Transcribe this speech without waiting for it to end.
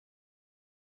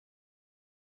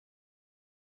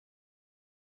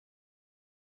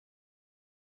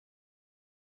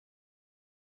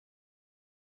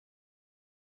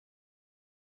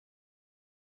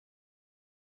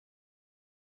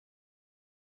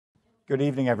Good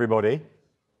evening, everybody.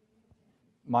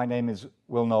 My name is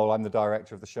Will Knoll. I'm the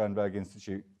director of the Schoenberg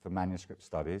Institute for Manuscript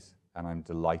Studies, and I'm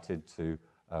delighted to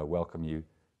welcome you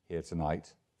here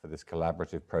tonight for this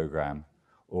collaborative program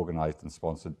organized and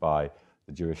sponsored by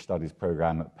the Jewish Studies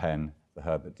program at Penn, the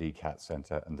Herbert D. Katz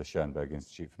Center, and the Schoenberg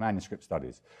Institute for Manuscript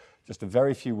Studies. Just a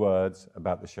very few words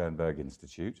about the Schoenberg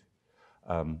Institute,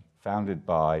 founded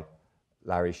by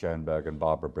Larry Schoenberg and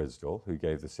Barbara Brisdell, who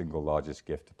gave the single largest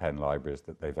gift to Penn Libraries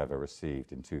that they've ever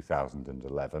received in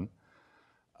 2011.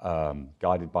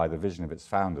 Guided by the vision of its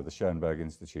founder, the Schoenberg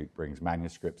Institute brings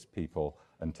manuscripts, people,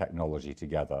 and technology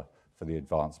together for the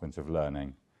advancement of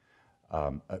learning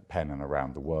at Penn and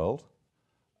around the world.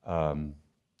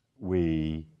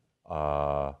 We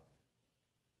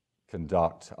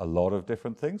conduct a lot of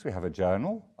different things. We have a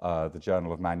journal, the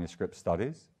Journal of Manuscript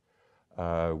Studies.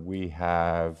 We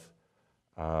have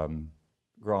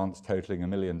grants totaling $1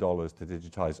 million to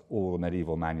digitize all the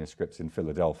medieval manuscripts in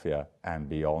Philadelphia and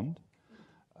beyond,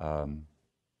 from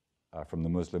the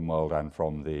Muslim world and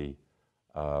from the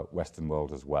Western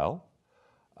world as well.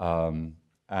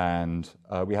 And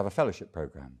we have a fellowship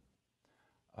program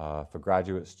for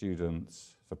graduate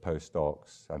students, for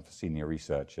postdocs, and for senior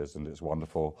researchers. And it's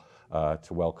wonderful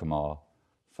to welcome our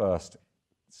first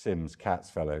Sims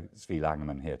Katz Fellow, Zvi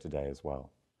Langerman, here today as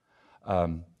well.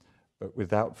 But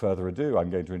without further ado, I'm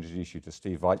going to introduce you to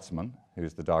Steve Weitzman,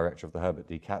 who's the director of the Herbert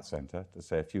D. Katz Center, to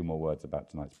say a few more words about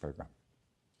tonight's program.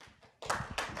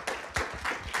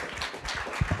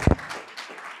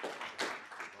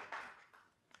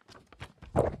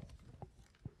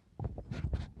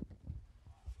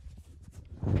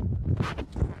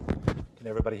 Can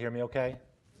everybody hear me okay?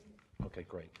 Okay,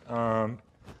 great.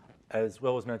 As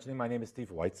Will was mentioning, my name is Steve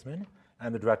Weitzman.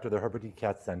 I'm the director of the Herbert D.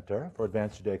 Katz Center for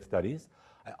Advanced Judaic Studies.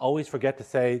 I always forget to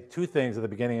say two things at the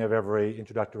beginning of every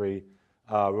introductory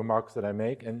remarks that I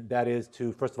make, and that is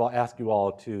to, first of all, ask you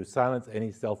all to silence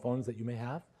any cell phones that you may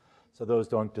have, so those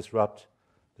don't disrupt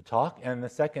the talk. And the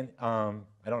second, I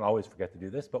don't always forget to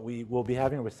do this, but we will be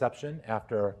having a reception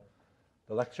after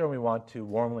the lecture, and we want to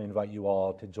warmly invite you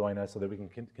all to join us so that we can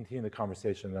continue the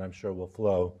conversation that I'm sure will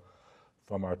flow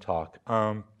from our talk.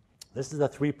 This is a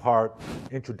three-part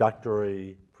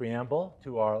introductory preamble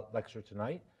to our lecture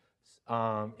tonight.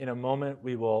 In a moment,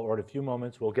 or in a few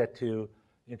moments, we'll get to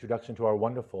the introduction to our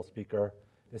wonderful speaker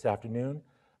this afternoon.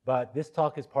 But this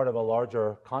talk is part of a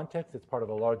larger context. It's part of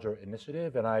a larger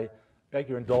initiative, and I beg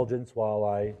your indulgence while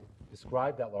I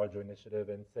describe that larger initiative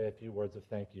and say a few words of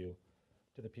thank you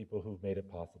to the people who've made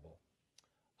it possible.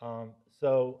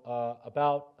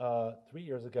 About 3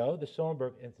 years ago, the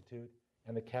Schoenberg Institute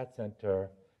and the Katz Center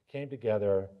came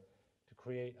together to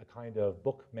create a kind of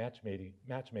book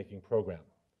matchmaking program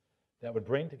that would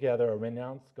bring together a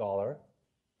renowned scholar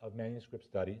of manuscript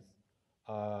studies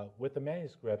with a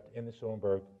manuscript in the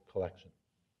Schoenberg collection.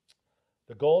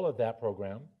 The goal of that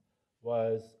program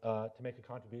was to make a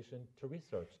contribution to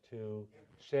research, to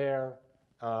share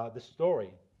the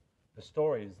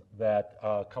stories that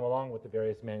come along with the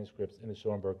various manuscripts in the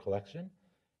Schoenberg collection,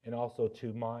 and also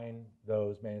to mine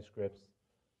those manuscripts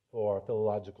for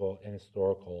philological and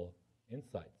historical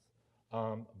insights.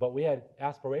 But we had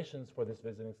aspirations for this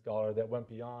visiting scholar that went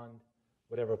beyond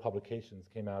whatever publications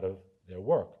came out of their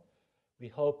work. We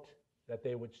hoped that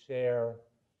they would share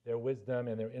their wisdom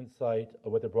and their insight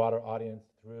with a broader audience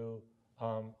through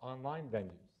online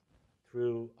venues,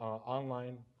 through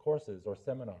online courses or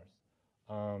seminars.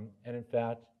 And in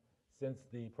fact, since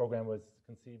the program was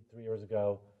conceived 3 years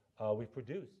ago, we've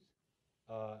produced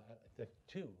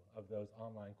two of those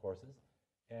online courses.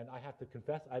 And I have to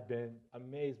confess, I've been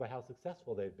amazed by how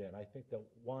successful they've been. I think that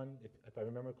one, if I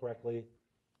remember correctly,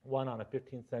 one on a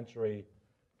 15th century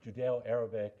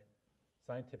Judeo-Arabic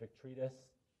scientific treatise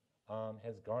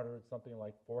has garnered something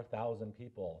like 4,000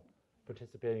 people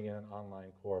participating in an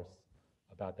online course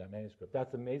about that manuscript.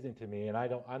 That's amazing to me, and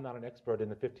I'm not an expert in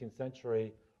the 15th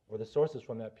century or the sources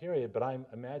from that period, but I'm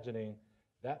imagining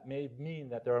that may mean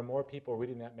that there are more people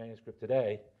reading that manuscript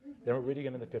today than were reading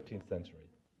it in the 15th century.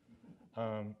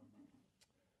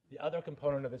 The other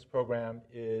component of this program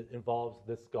involves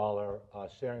this scholar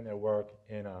sharing their work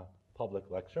in a public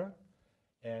lecture.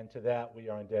 And to that, we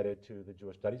are indebted to the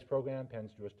Jewish Studies program,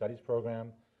 Penn's Jewish Studies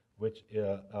program,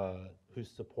 whose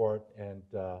support and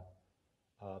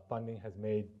funding has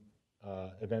made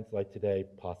events like today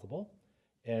possible.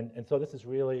 And so this is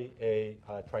really a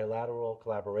trilateral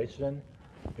collaboration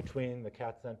between the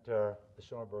Katz Center, the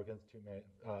Schoenberg Institute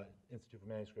for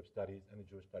Manuscript Studies, and the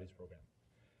Jewish Studies program.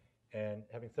 And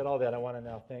having said all that, I want to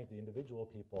now thank the individual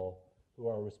people who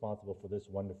are responsible for this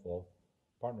wonderful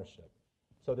partnership.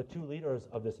 So the two leaders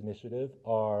of this initiative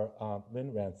are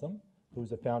Lynn Ransom,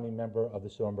 who's a founding member of the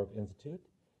Schoenberg Institute,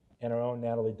 and our own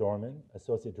Natalie Dorman,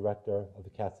 Associate Director of the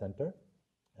Katz Center.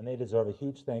 And they deserve a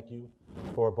huge thank you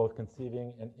for both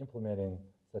conceiving and implementing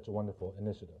such a wonderful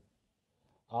initiative.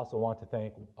 I also want to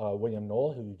thank William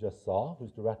Knoll, who you just saw,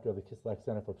 who's Director of the Kislak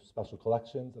Center for Special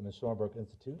Collections and the Schoenberg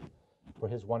Institute, for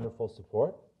his wonderful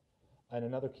support. And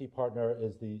another key partner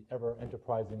is the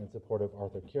ever-enterprising and supportive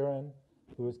Arthur Kieran,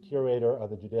 who is curator of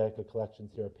the Judaica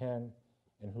collections here at Penn,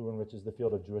 and who enriches the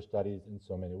field of Jewish studies in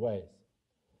so many ways.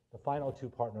 The final two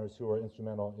partners who are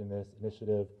instrumental in this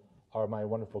initiative are my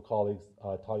wonderful colleagues,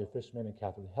 Talia Fishman and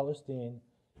Catherine Hellerstein,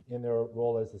 in their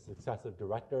role as the successive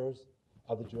directors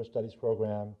of the Jewish Studies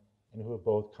program, and who have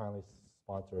both kindly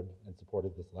sponsored and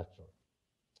supported this lecture.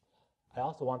 I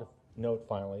also want to note,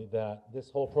 finally, that this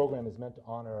whole program is meant to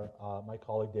honor my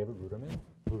colleague, David Ruderman,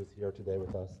 who is here today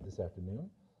with us this afternoon.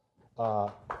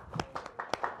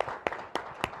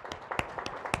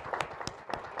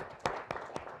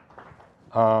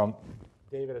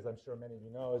 David, as I'm sure many of you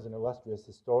know, is an illustrious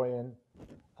historian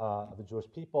of the Jewish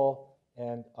people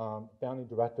and founding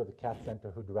director of the Katz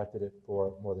Center, who directed it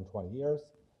for more than 20 years.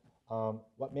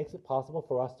 What makes it possible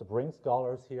for us to bring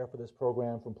scholars here for this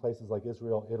program from places like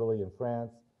Israel, Italy, and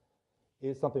France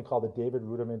is something called the David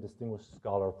Ruderman Distinguished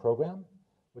Scholar Program,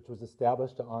 which was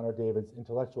established to honor David's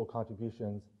intellectual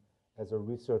contributions as a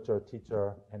researcher,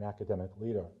 teacher, and academic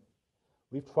leader.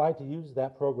 We've tried to use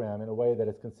that program in a way that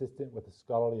is consistent with the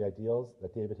scholarly ideals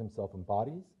that David himself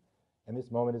embodies, and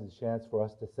this moment is a chance for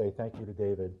us to say thank you to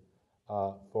David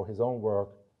for his own work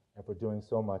and for doing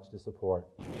so much to support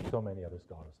so many other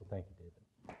scholars. So thank you, David.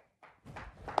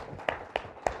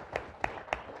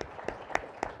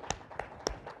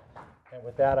 And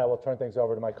with that, I will turn things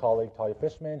over to my colleague, Talia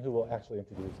Fishman, who will actually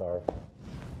introduce our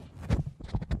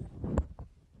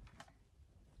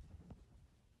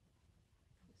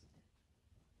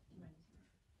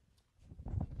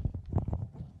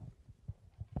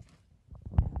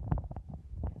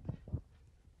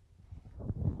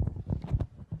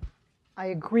I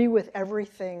agree with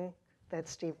everything that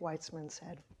Steve Weitzman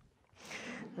said.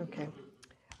 Okay.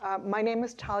 My name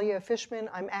is Talia Fishman.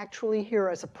 I'm actually here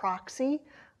as a proxy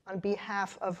on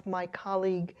behalf of my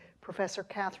colleague, Professor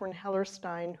Catherine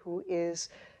Hellerstein, who is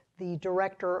the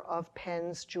director of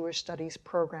Penn's Jewish Studies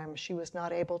program. She was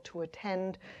not able to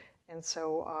attend, and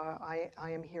so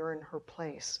I am here in her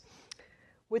place.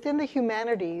 Within the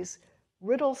humanities,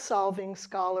 riddle-solving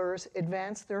scholars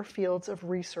advance their fields of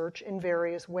research in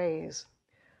various ways.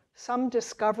 Some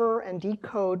discover and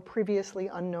decode previously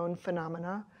unknown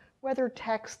phenomena, whether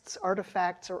texts,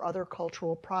 artifacts, or other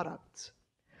cultural products.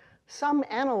 Some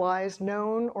analyze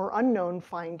known or unknown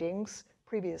findings,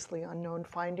 previously unknown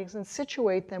findings, and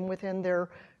situate them within their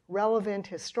relevant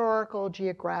historical,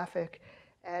 geographic,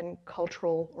 and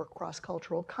cultural or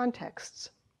cross-cultural contexts.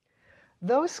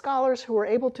 Those scholars who are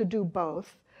able to do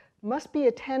both must be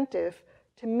attentive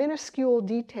to minuscule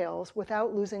details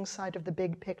without losing sight of the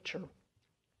big picture.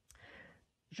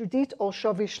 Judith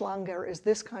Olszowy-Schlanger is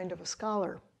this kind of a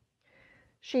scholar.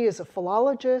 She is a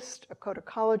philologist, a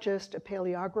codicologist, a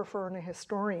paleographer, and a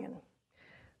historian.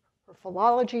 Her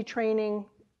philology training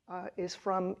is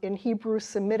in Hebrew,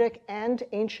 Semitic, and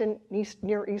ancient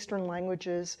Near Eastern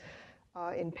languages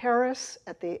in Paris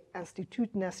at the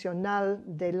Institut National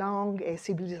des Langues et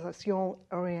Civilisations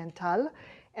Orientales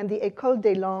and the Ecole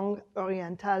des Langues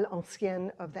Orientales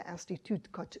Anciennes of the Institut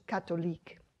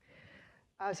Catholique.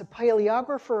 As a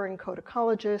paleographer and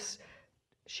codicologist,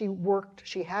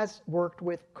 she has worked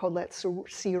with Colette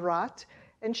Sirat,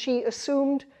 and she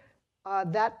assumed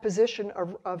that position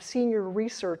of senior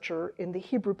researcher in the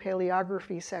Hebrew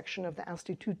paleography section of the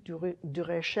Institut de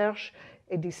Recherche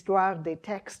et d'Histoire des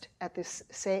Textes at the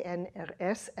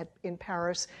CNRS in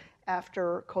Paris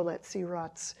after Colette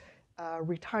Sirat's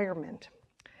retirement.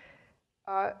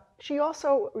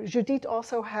 Judith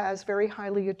also has very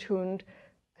highly attuned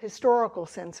historical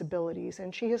sensibilities,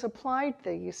 and she has applied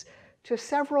these to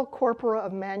several corpora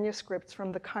of manuscripts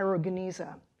from the Cairo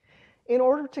Genizah in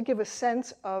order to give a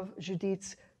sense of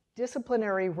Judith's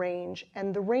disciplinary range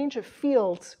and the range of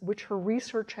fields which her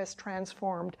research has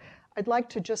transformed. I'd like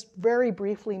to just very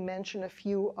briefly mention a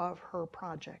few of her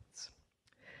projects.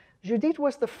 Judith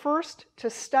was the first to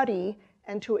study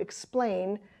and to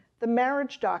explain the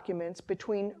marriage documents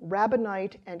between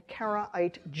Rabbinite and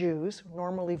Karaite Jews,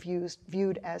 normally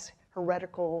viewed as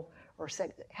heretical or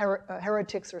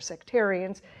heretics or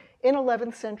sectarians, in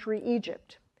 11th century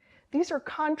Egypt. These are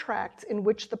contracts in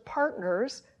which the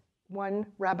partners, one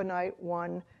Rabbinite,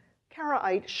 one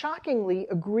Karaite, shockingly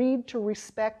agreed to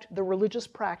respect the religious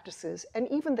practices and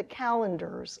even the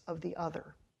calendars of the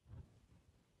other.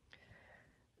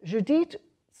 Judith's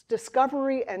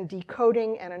discovery and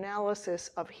decoding and analysis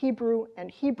of Hebrew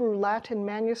and Hebrew-Latin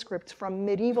manuscripts from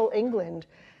medieval England,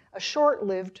 a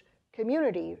short-lived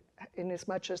community,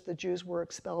 inasmuch as the Jews were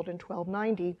expelled in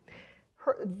 1290.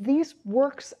 These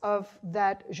works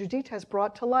that Judith has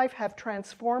brought to life have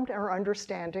transformed our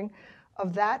understanding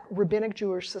of that rabbinic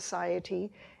Jewish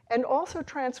society, and also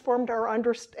transformed our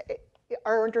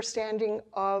understanding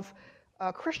of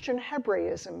Christian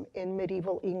Hebraism in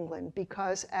medieval England,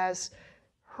 because as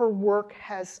her work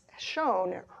has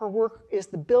shown, her work is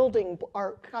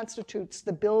constitutes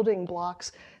the building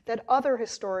blocks that other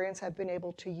historians have been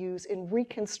able to use in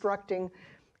reconstructing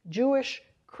Jewish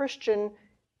Christian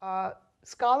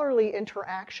scholarly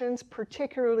interactions,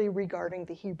 particularly regarding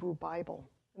the Hebrew Bible.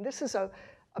 And this is a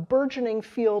burgeoning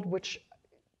field which,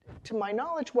 to my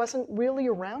knowledge, wasn't really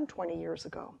around 20 years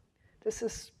ago. This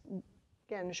is,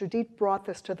 again, Judith brought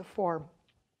this to the fore.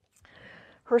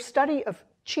 Her study of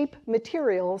cheap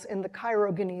materials in the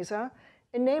Cairo Genizah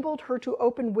enabled her to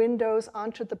open windows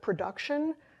onto the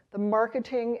production, the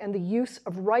marketing, and the use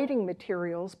of writing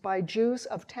materials by Jews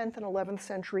of 10th and 11th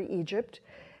century Egypt,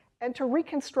 and to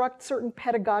reconstruct certain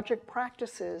pedagogic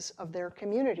practices of their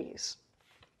communities.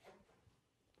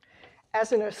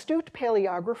 As an astute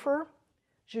paleographer,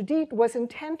 Judith was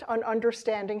intent on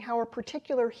understanding how a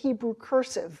particular Hebrew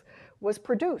cursive was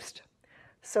produced.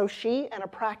 So she and a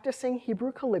practicing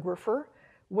Hebrew calligrapher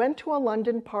went to a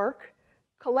London park,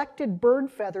 collected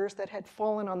bird feathers that had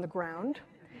fallen on the ground,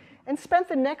 and spent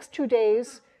the next 2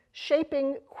 days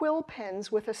shaping quill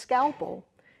pens with a scalpel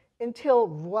until,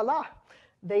 voila,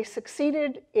 they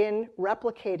succeeded in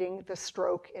replicating the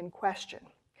stroke in question.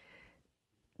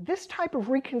 This type of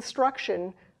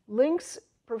reconstruction links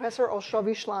Professor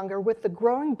Olszowy-Schlanger with the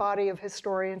growing body of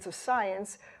historians of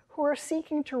science who are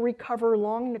seeking to recover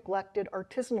long-neglected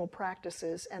artisanal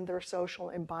practices and their social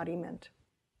embodiment.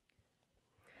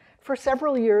 For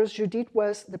several years, Judith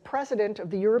was the president of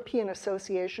the European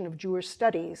Association of Jewish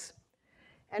Studies,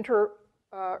 and her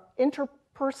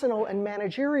interpersonal and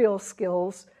managerial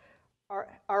skills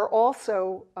are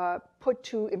also put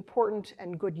to important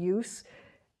and good use,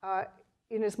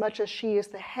 inasmuch as she is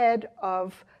the head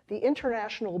of the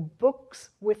International Books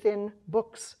Within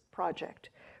Books project,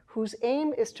 whose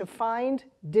aim is to find,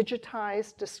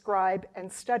 digitize, describe,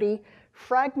 and study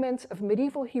fragments of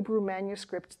medieval Hebrew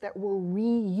manuscripts that were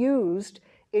reused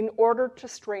in order to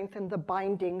strengthen the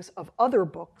bindings of other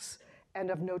books and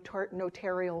of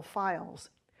notarial files.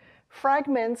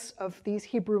 Fragments of these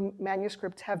Hebrew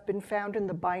manuscripts have been found in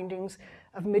the bindings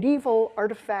of medieval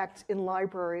artifacts in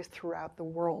libraries throughout the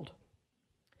world.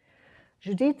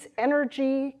 Judith's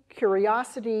energy,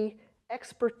 curiosity,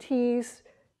 expertise,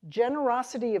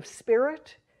 generosity of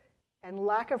spirit, and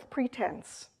lack of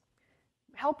pretense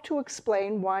help to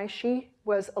explain why she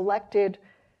was elected,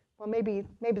 well, maybe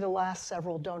the last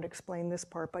several don't explain this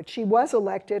part, but she was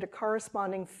elected a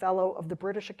corresponding fellow of the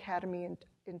British Academy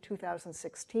in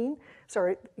 2016,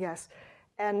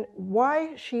 and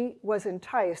why she was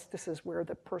enticed, this is where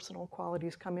the personal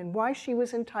qualities come in, why she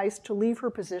was enticed to leave her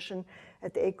position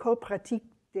at the Ecole Pratique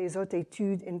des Hautes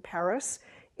Etudes in Paris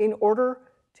in order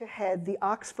to head the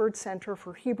Oxford Center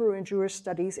for Hebrew and Jewish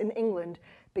Studies in England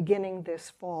beginning this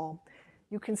fall.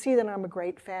 You can see that I'm a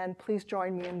great fan. Please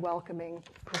join me in welcoming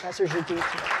Professor Judith.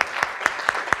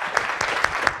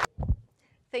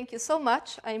 Thank you so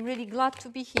much. I'm really glad to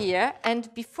be here.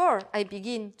 And before I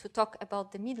begin to talk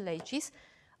about the Middle Ages,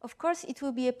 of course, it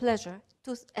will be a pleasure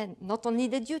to, and not only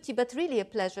the duty, but really a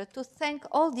pleasure to thank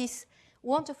all these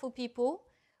wonderful people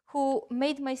who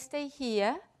made my stay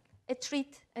here a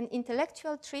treat, an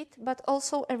intellectual treat, but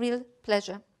also a real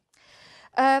pleasure.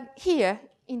 Here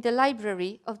in the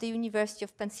library of the University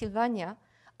of Pennsylvania,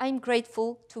 I'm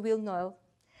grateful to Will Noel,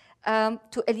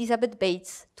 to Elizabeth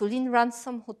Bates, to Lynn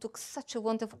Ransom, who took such a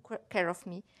wonderful care of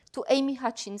me, to Amy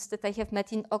Hutchins, that I have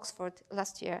met in Oxford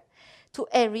last year, to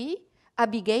Eri,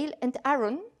 Abigail, and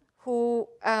Aaron, who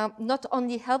not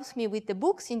only helps me with the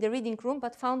books in the reading room,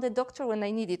 but found a doctor when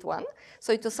I needed one.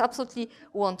 So it was absolutely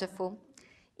wonderful.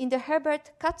 In the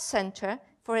Herbert Katz Center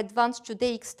for Advanced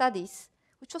Judaic Studies,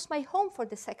 which was my home for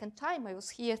the second time, I was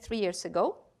here 3 years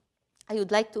ago, I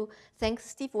would like to thank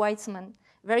Steve Weitzman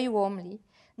very warmly,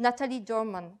 Natalie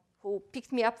Dorman, who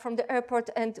picked me up from the airport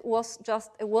and was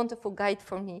just a wonderful guide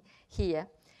for me here,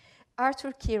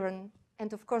 Arthur Kieran,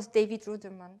 and of course David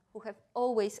Ruderman, who have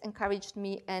always encouraged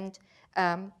me and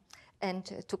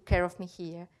took care of me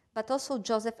here, but also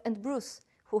Joseph and Bruce,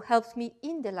 who helped me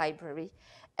in the library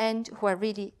and who are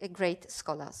really great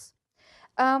scholars.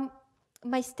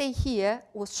 My stay here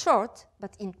was short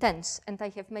but intense, and I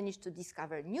have managed to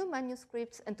discover new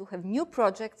manuscripts and to have new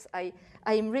projects. I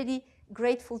am really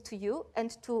grateful to you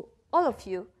and to all of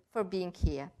you for being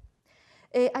here.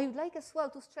 I would like as well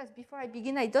to stress before I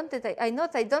begin, I know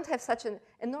that I don't have such an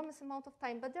enormous amount of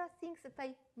time, but there are things that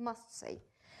I must say.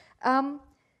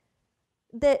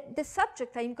 The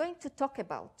subject I'm going to talk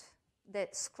about, the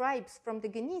scribes from the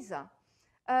Genizah,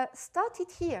 started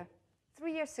here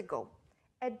 3 years ago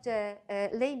at the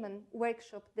layman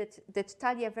workshop that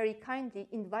Talia very kindly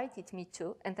invited me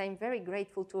to, and I'm very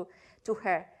grateful to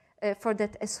her for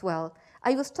that as well.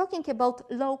 I was talking about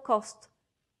low-cost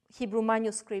Hebrew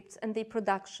manuscripts and their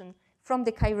production from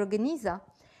the Cairo Genizah,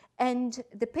 and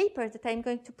the paper that I'm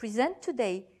going to present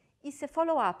today is a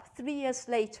follow-up 3 years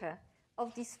later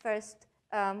of this first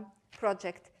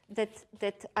project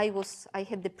that I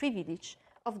had the privilege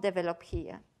of develop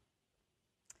here.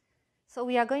 So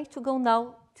we are going to go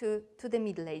now to the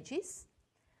Middle Ages.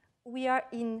 We are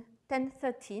in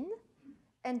 1013,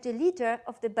 and the leader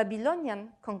of the Babylonian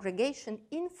congregation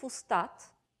in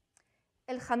Fustat,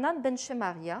 Elchanan ben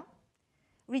Shemaria,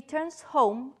 returns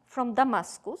home from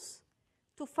Damascus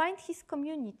to find his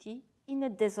community in a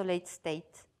desolate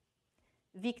state,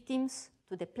 victims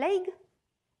to the plague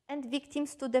and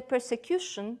victims to the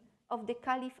persecution of the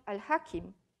Caliph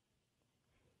al-Hakim.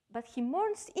 But he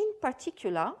mourns in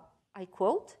particular, I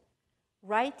quote,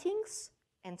 writings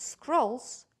and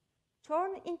scrolls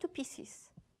torn into pieces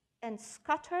and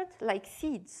scattered like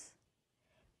seeds,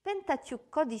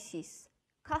 Pentateuch codices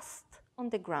cast on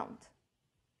the ground.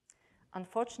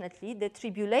 Unfortunately, the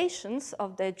tribulations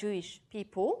of the Jewish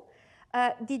people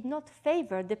did not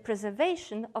favor the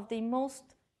preservation of the most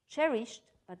cherished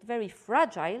but very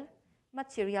fragile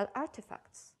material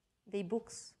artifacts, the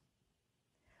books.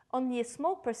 Only a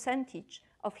small percentage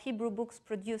of Hebrew books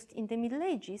produced in the Middle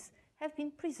Ages have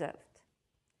been preserved.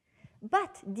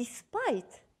 But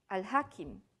despite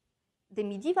Al-Hakim, the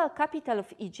medieval capital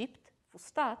of Egypt,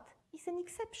 Fustat, is an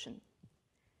exception.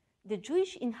 The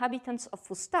Jewish inhabitants of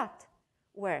Fustat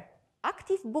were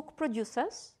active book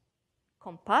producers,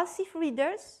 compulsive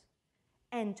readers,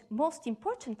 and most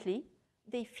importantly,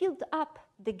 they filled up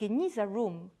the Genizah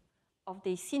room of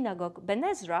the synagogue Ben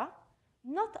Ezra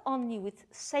not only with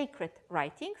sacred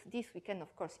writings, this we can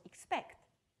of course expect,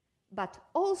 but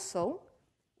also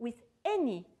with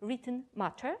any written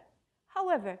matter,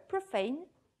 however profane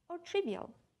or trivial.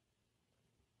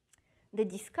 The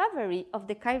discovery of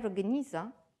the Cairo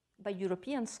Genizah by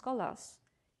European scholars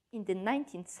in the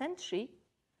 19th century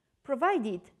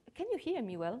provided, can you hear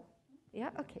me well? Yeah,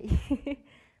 okay.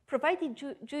 Provided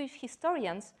Jewish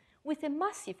historians with a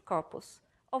massive corpus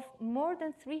of more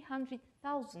than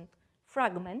 300,000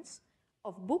 fragments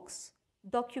of books,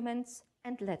 documents,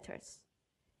 and letters.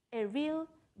 A real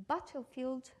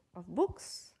battlefield of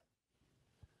books.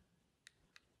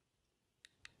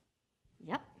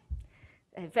 Yeah,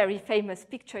 a very famous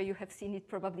picture. You have seen it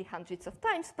probably hundreds of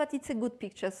times, but it's a good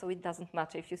picture, so it doesn't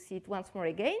matter if you see it once more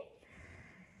again.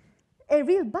 A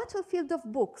real battlefield of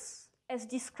books, as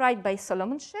described by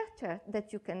Solomon Schechter,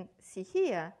 that you can see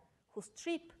here, whose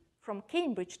trip from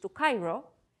Cambridge to Cairo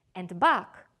and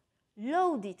back,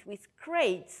 loaded with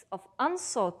crates of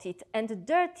unsorted and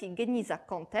dirty Genizah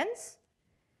contents,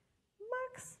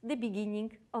 marks the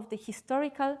beginning of the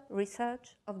historical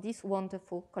research of this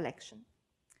wonderful collection.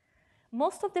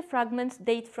 Most of the fragments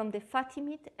date from the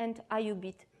Fatimid and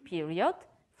Ayyubid period,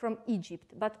 from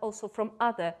Egypt, but also from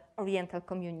other Oriental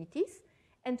communities,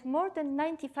 and more than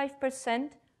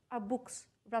 95% are books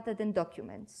rather than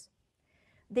documents.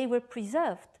 They were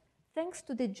preserved thanks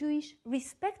to the Jewish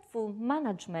respectful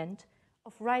management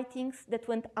of writings that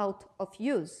went out of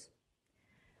use.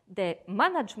 The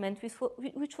management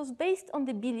which was based on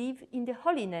the belief in the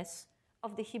holiness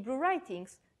of the Hebrew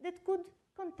writings that could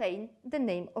contain the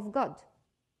name of God.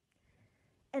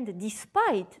 And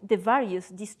despite the various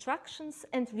destructions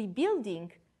and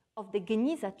rebuilding of the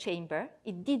Genizah chamber,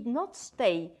 it did not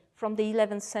stay from the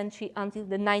 11th century until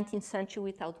the 19th century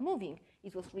without moving.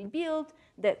 It was rebuilt,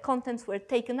 the contents were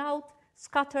taken out,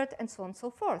 scattered, and so on and so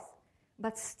forth.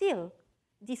 But still,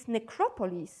 this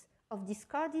necropolis of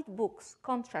discarded books,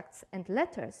 contracts, and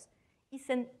letters is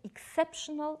an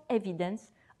exceptional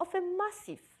evidence of a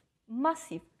massive,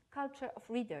 massive culture of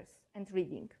readers and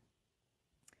reading.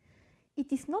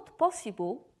 It is not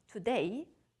possible today,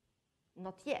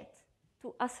 not yet,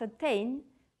 to ascertain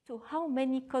to how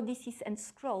many codices and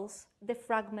scrolls the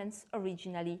fragments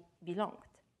originally belonged.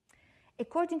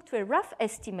 According to a rough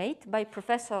estimate by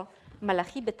Professor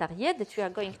Malachi Betarieh, that we are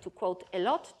going to quote a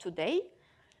lot today,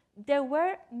 there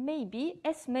were maybe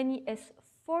as many as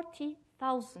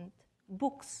 40,000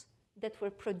 books that were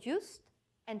produced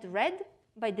and read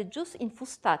by the Jews in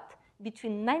Fustat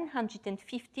between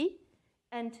 950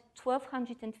 and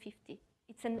 1250.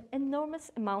 It's an enormous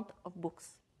amount of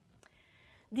books.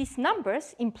 These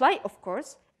numbers imply, of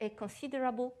course, a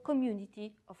considerable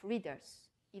community of readers.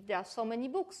 If there are so many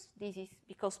books, this is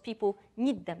because people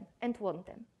need them and want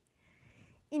them.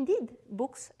 Indeed,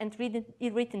 books and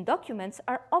written documents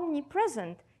are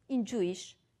omnipresent in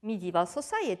Jewish medieval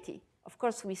society. Of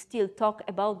course, we still talk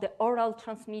about the oral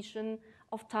transmission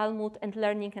of Talmud and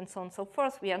learning and so on and so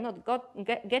forth. We are not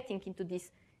getting into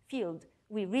this field.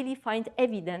 We really find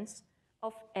evidence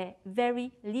of a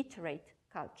very literate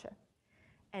culture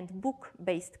and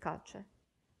book-based culture.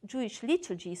 Jewish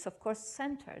liturgy is, of course,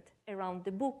 centered around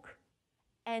the book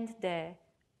and the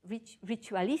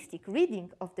ritualistic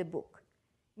reading of the book.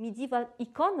 Medieval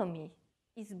economy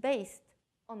is based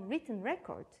on written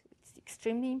record. It's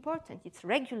extremely important. It's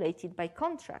regulated by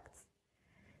contracts.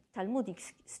 Talmudic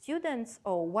students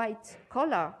or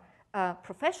white-collar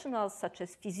professionals such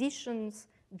as physicians,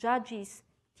 judges,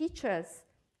 teachers,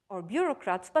 or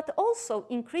bureaucrats, but also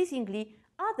increasingly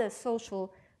other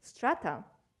social strata,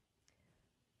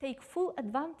 take full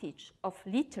advantage of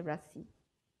literacy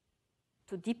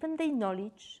to deepen their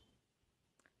knowledge,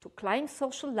 to climb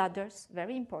social ladders,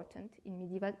 very important in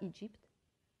medieval Egypt,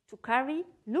 to carry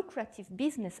lucrative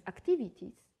business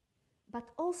activities, but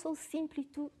also simply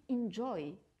to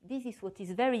enjoy. This is what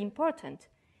is very important,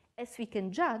 as we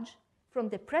can judge from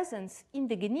the presence in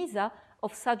the Genizah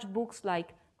of such books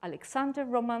like Alexander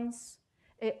Romance,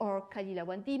 or Kalila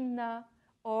Wandimna,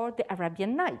 or the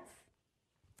Arabian Nights.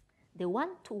 The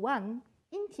one-to-one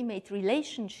intimate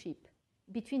relationship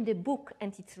between the book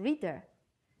and its reader,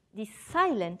 this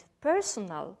silent,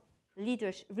 personal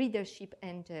readership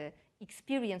and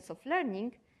experience of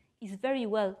learning is very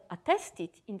well attested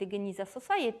in the Genizah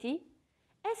society,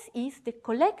 as is the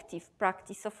collective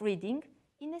practice of reading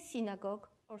in a synagogue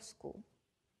or school.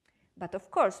 But of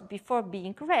course, before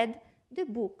being read, the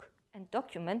book and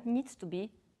document needs to be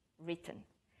written.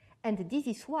 And this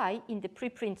is why in the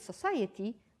preprint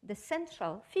society, the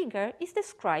central figure is the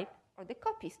scribe or the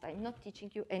copyist. I'm not teaching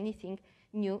you anything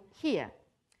new here.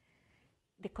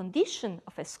 The condition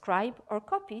of a scribe or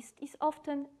copyist is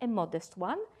often a modest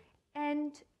one,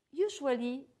 and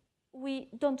usually we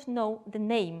don't know the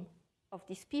name of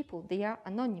these people. They are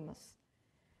anonymous.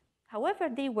 However,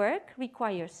 their work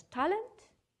requires talent,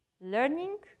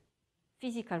 learning,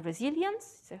 physical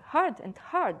resilience. It's a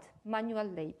hard manual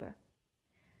labor.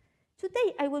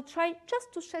 Today, I will try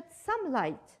just to shed some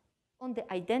light on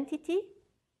the identity,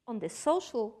 on the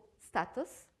social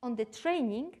status, on the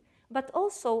training, but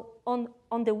also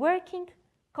on the working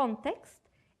context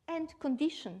and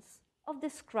conditions of the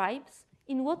scribes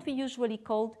in what we usually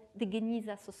call the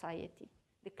Genizah society,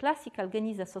 the classical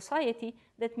Genizah society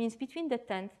that means between the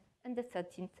 10th and the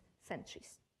 13th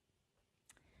centuries.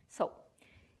 So,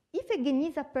 if a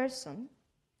Genizah person,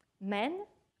 man,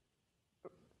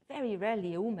 very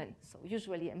rarely a woman, so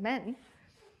usually a man,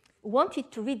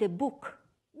 wanted to read a book,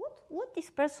 what this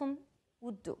person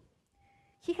would do?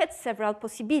 He had several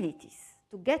possibilities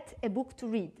to get a book to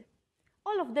read.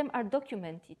 All of them are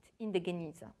documented in the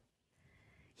Genizah.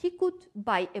 He could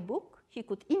buy a book, he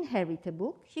could inherit a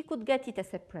book, he could get it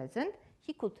as a present,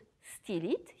 he could steal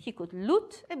it, he could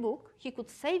loot a book, he could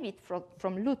save it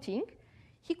from looting,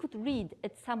 he could read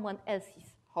at someone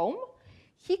else's home,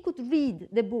 he could read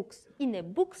the books in a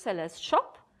bookseller's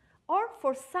shop, or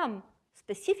for some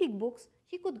specific books,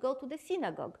 he could go to the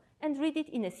synagogue and read it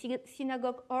in a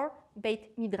synagogue or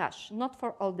Beit Midrash, not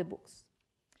for all the books.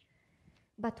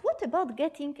 But what about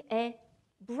getting a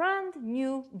brand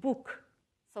new book?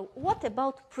 So what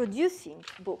about producing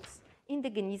books in the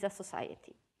Genizah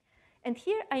society? And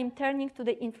here I am turning to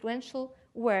the influential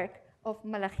work of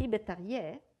Malachi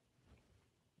Betarieh,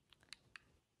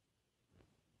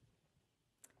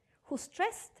 who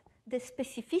stressed the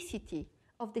specificity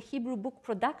of the Hebrew book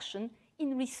production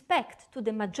in respect to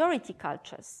the majority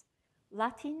cultures,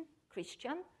 Latin,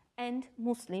 Christian, and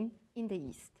Muslim in the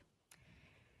East.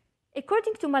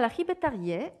 According to Malachi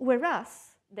Betarieh,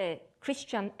 whereas the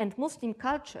Christian and Muslim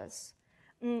cultures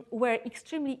were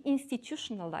extremely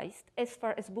institutionalized as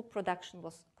far as book production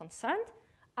was concerned,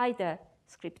 either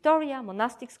scriptoria,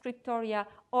 monastic scriptoria,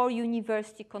 or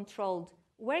university-controlled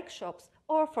workshops,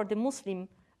 or for the Muslim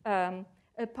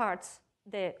parts,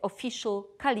 the official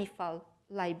caliphal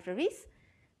libraries,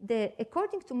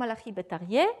 according to Malachi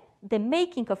Betarieh, the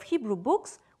making of Hebrew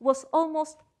books was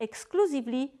almost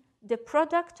exclusively the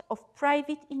product of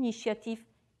private initiative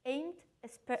aimed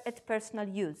at personal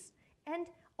use. And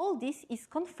all this is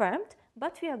confirmed,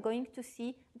 but we are going to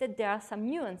see that there are some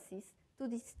nuances to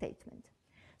this statement.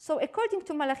 So according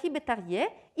to Malachi Betarieh,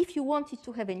 if you wanted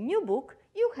to have a new book,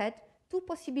 you had two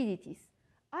possibilities.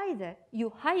 Either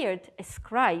you hired a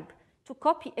scribe to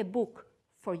copy a book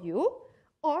for you,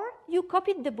 or you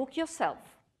copied the book yourself.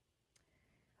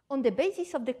 On the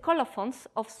basis of the colophons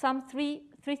of some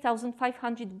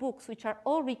 3,500 books, which are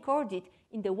all recorded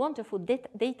in the wonderful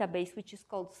database, which is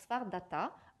called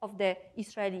Svardata, of the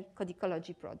Israeli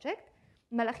Codicology Project,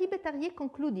 Malachi Betarier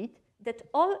concluded that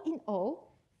all in all,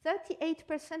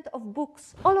 38% of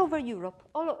books all over Europe,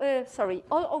 all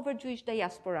over Jewish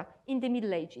diaspora in the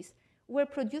Middle Ages were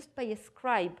produced by a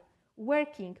scribe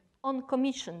working on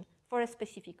commission for a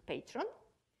specific patron.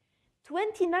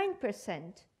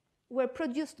 29% were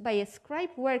produced by a scribe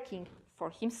working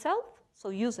for himself, so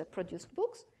user-produced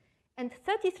books, and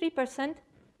 33%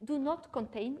 do not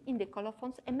contain in the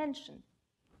colophons a mention.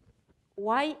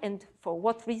 Why and for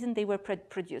what reason they were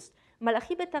produced.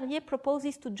 Malachi Betarier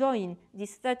proposes to join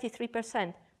this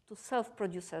 33% to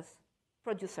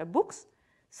self-producer books,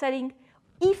 saying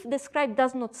if the scribe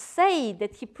does not say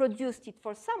that he produced it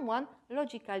for someone,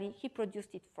 logically he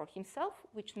produced it for himself,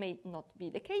 which may not be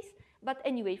the case. But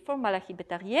anyway, for Malachi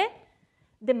Betarier,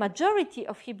 the majority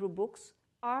of Hebrew books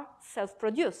are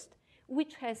self-produced,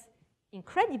 which has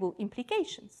incredible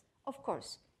implications. Of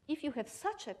course, if you have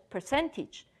such a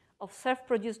percentage of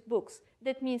self-produced books,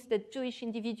 that means that Jewish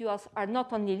individuals are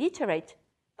not only literate,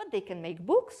 but they can make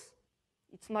books.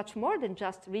 It's much more than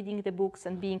just reading the books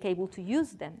and being able to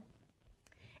use them.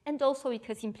 And also it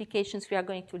has implications we are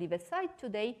going to leave aside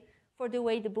today for the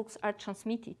way the books are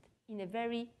transmitted in a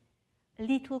very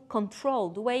little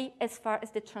controlled way as far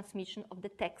as the transmission of the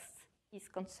texts is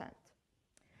concerned.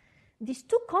 These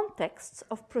two contexts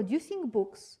of producing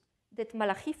books that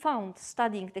Malachi found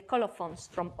studying the colophons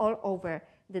from all over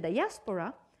the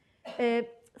diaspora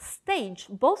stage,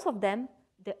 both of them,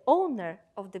 the owner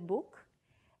of the book,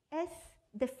 as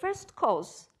the first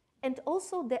cause and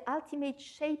also the ultimate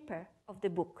shaper of the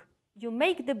book. You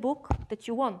make the book that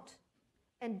you want,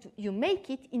 and you make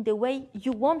it in the way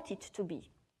you want it to be.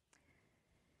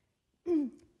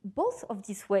 Both of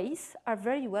these ways are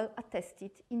very well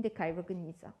attested in the Cairo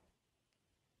Genizah.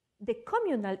 The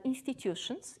communal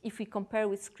institutions, if we compare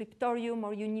with scriptorium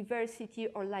or university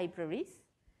or libraries,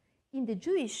 in the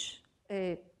Jewish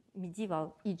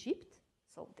medieval Egypt,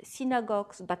 so the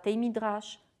synagogues, Batei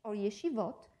Midrash, or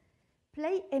yeshivot,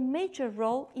 play a major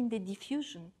role in the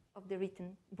diffusion of the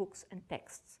written books and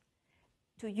texts.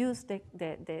 To use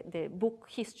the book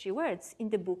history words in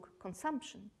the book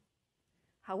consumption.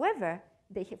 However,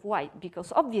 they have why?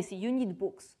 Because obviously you need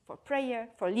books for prayer,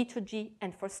 for liturgy,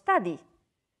 and for study.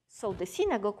 So the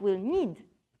synagogue will need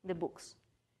the books.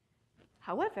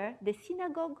 However, the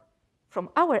synagogue, from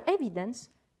our evidence,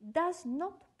 does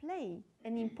not play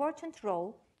an important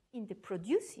role in the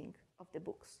producing of the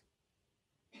books.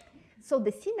 So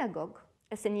the synagogue,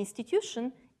 as an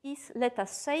institution, is, let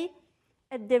us say,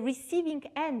 at the receiving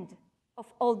end of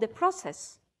all the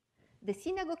process. The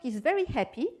synagogue is very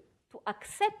happy to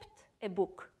accept a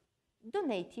book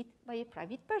donated by a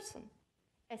private person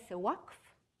as a waqf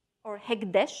or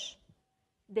hekdesh,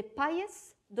 the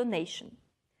pious donation.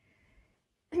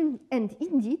 And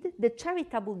indeed, the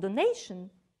charitable donation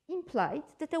implied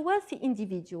that a wealthy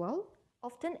individual,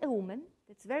 often a woman,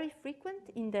 that's very frequent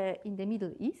in the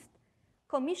Middle East,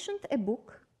 commissioned a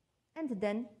book and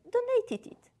then donated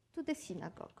it to the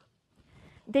synagogue.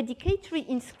 Dedicatory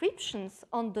inscriptions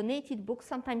on donated books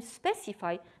sometimes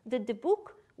specify that the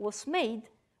book was made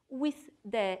with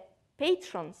the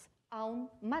patron's own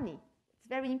money. It's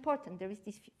very important. There is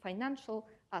this financial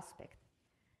aspect.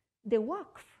 The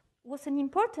waqf was an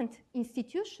important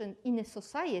institution in a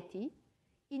society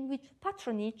in which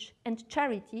patronage and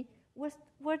charity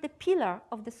were the pillar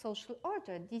of the social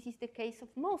order. This is the case of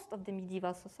most of the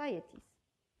medieval societies.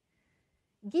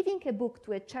 Giving a book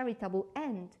to a charitable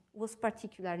end was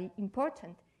particularly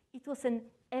important. It was an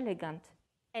elegant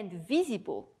and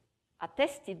visible,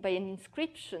 attested by an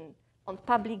inscription on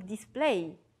public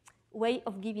display, way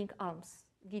of giving alms,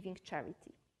 giving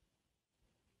charity.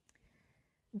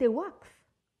 The waqf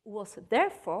was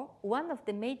therefore one of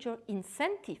the major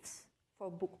incentives for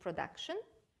book production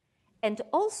and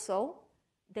also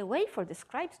the way for the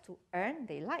scribes to earn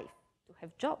their life, to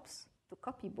have jobs, to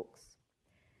copy books.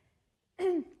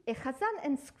 A chazan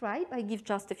and scribe, I give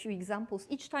just a few examples.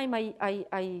 Each time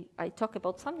I talk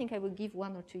about something, I will give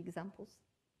one or two examples.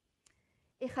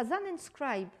 A chazan and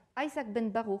scribe, Isaac ben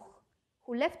Baruch,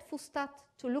 who left Fustat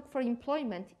to look for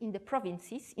employment in the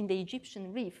provinces, in the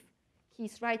Egyptian Reef, he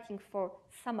is writing for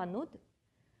Samanud,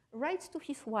 writes to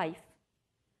his wife,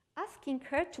 asking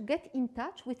her to get in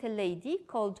touch with a lady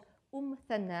called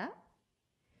Thana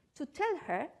to tell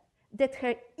her that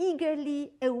her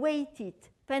eagerly awaited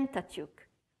Pentateuch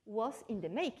was in the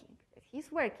making, that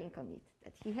he's working on it,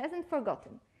 that he hasn't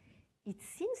forgotten. it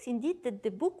seems indeed that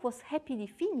the book was happily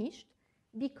finished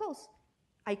because,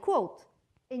 I quote,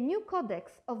 a new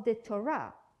codex of the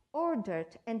Torah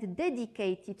ordered and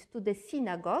dedicated to the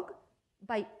synagogue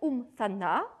by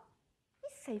Thana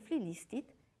is safely listed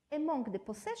among the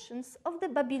possessions of the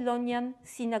Babylonian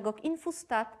synagogue in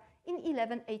Fustat in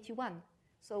 1181.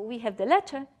 So we have the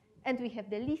letter and we have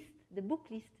the list, the book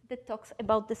list that talks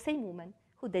about the same woman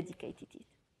who dedicated it.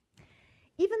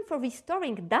 Even for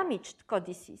restoring damaged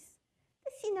codices,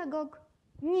 the synagogue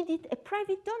needed a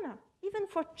private donor, even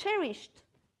for cherished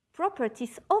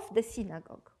properties of the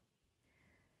synagogue.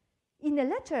 In a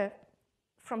letter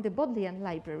from the Bodleian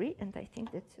Library, and I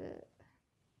think that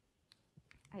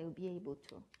I will be able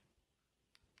to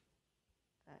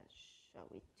show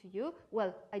it to you.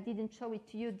 Well, I didn't show it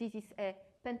to you. This is a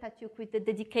Pentateuch with the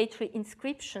dedicatory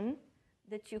inscription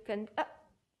that you can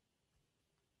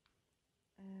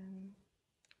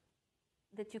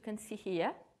see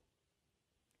here.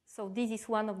 So this is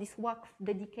one of these Waqf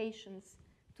dedications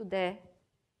to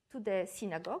the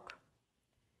synagogue.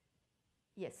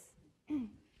 Yes.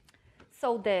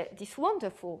 So this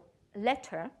wonderful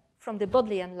letter from the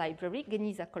Bodleian Library,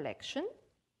 Genizah collection,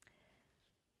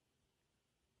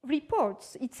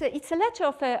 reports, it's a letter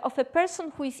of a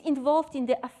person who is involved in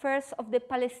the affairs of the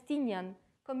Palestinian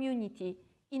community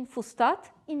in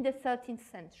Fustat in the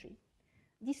 13th century.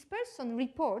 This person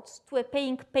reports to a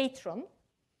paying patron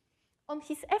on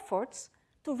his efforts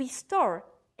to restore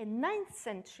a 9th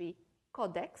century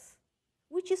codex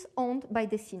which is owned by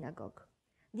the synagogue.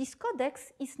 This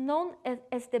codex is known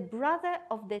as the brother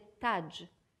of the Taj,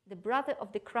 the brother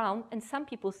of the crown, and some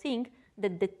people think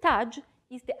that the Taj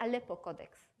is the Aleppo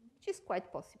codex, which is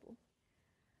quite possible.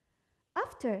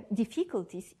 After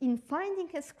difficulties in finding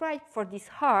a scribe for this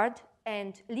hard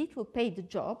and little paid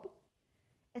job,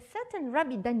 a certain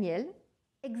Rabbi Daniel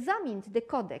examined the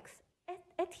codex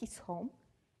at his home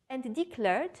and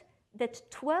declared that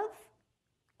 12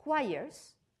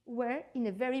 quires were in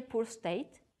a very poor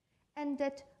state and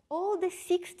that all the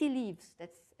 60 leaves,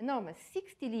 that's enormous,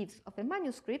 60 leaves of a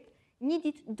manuscript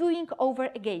needed doing over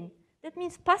again. That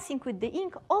means passing with the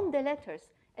ink on the letters.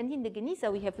 And in the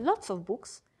Genizah, we have lots of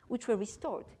books which were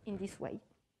restored in this way.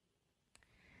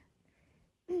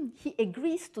 He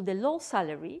agrees to the low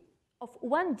salary of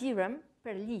 1 dirham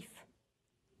per leaf,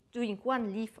 doing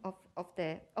 1 leaf of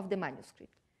the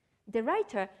manuscript. The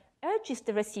writer urges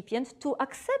the recipient to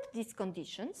accept these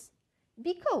conditions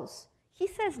because he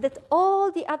says that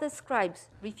all the other scribes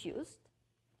refused,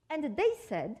 and they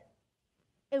said,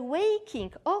 a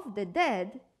waking of the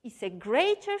dead is a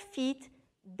greater feat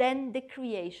than the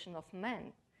creation of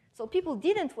man. So people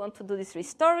didn't want to do this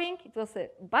restoring. It was a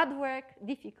bad work,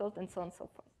 difficult, and so on and so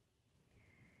forth.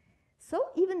 So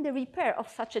even the repair of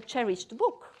such a cherished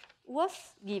book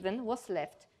was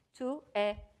left to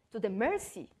the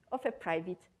mercy of a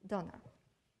private donor.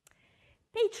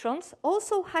 Patrons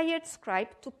also hired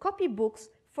scribes to copy books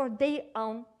for their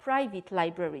own private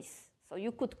libraries. So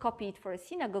you could copy it for a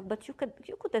synagogue, but you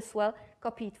could as well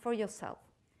copy it for yourself.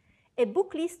 A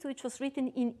book list which was written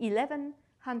in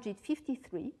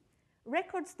 1153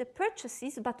 records the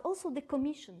purchases, but also the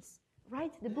commissions.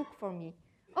 Write the book for me,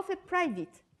 of a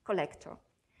private collector.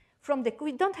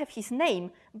 We don't have his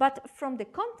name, but from the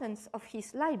contents of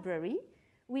his library,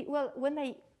 when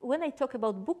I talk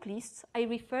about book lists, I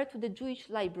refer to the Jewish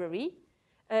library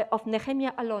of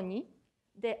Nehemiah Aloni,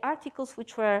 the articles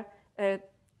which were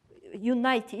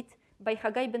united by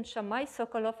Haggai ben Shammai,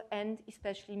 Sokolov, and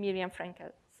especially Miriam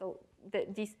Frankel. So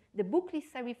the book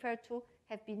lists I refer to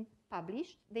have been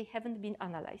published. They haven't been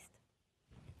analyzed.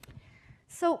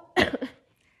 So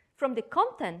from the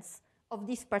contents of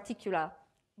this particular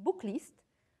book list,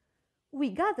 we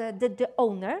gather that the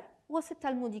owner was a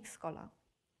Talmudic scholar.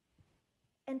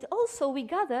 And also we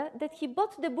gather that he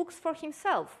bought the books for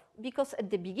himself, because at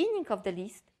the beginning of the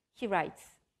list, he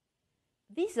writes,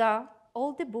 "These are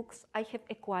all the books I have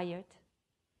acquired.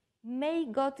 May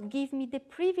God give me the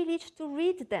privilege to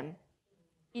read them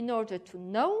in order to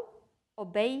know,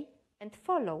 obey, and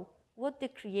follow what the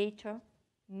Creator,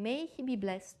 may he be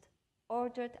blessed,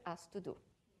 ordered us to do."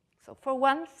 So for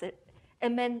once, a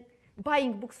man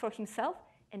buying books for himself,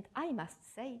 and I must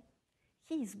say,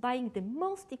 he is buying the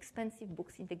most expensive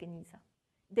books in the Genizah.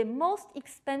 The most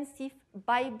expensive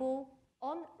Bible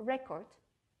on record,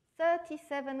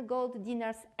 37 gold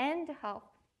dinars and a half,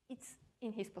 it's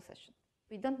in his possession.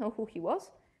 We don't know who he was.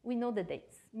 We know the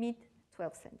dates,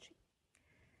 mid-12th century.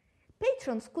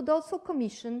 Patrons could also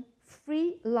commission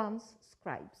freelance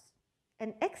scribes.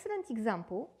 An excellent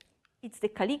example, it's the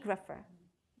calligrapher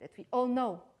that we all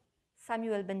know,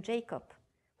 Samuel ben Jacob,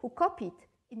 who copied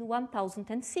in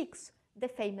 1006 the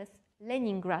famous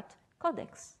Leningrad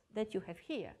codex that you have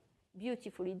here,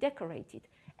 beautifully decorated,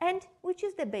 and which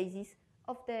is the basis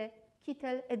of the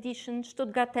Kittel edition,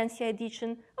 Stuttgartensia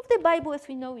edition of the Bible as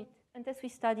we know it and as we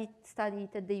study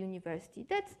it at the university.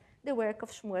 That's the work of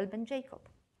Shmuel ben Jacob.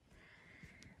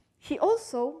 He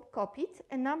also copied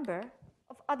a number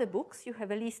of other books. You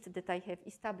have a list that I have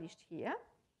established here.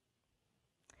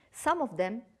 Some of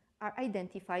them are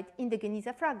identified in the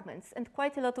Genizah fragments, and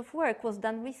quite a lot of work was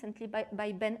done recently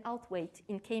by Ben Outwaite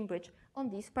in Cambridge on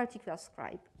this particular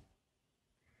scribe.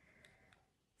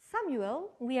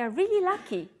 Samuel, we are really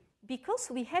lucky because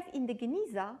we have in the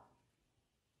Genizah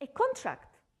a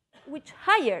contract which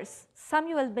hires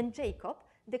Samuel ben Jacob.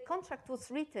 The contract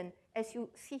was written, as you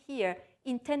see here,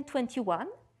 in 1021.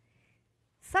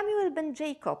 Samuel ben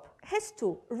Jacob has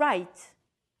to write,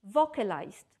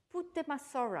 vocalize, put the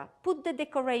Masorah, put the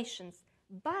decorations,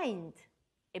 bind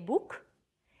a book.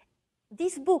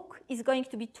 This book is going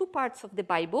to be two parts of the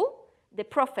Bible, the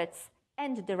prophets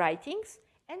and the writings,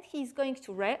 and he is going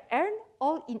to earn,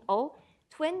 all in all,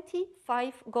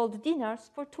 25 gold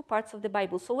dinars for two parts of the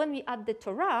Bible. So when we add the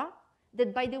Torah,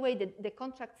 that, by the way, the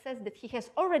contract says that he has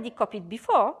already copied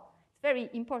before, it's a very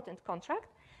important contract.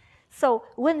 So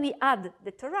when we add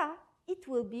the Torah, it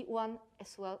will be one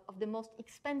as well of the most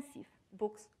expensive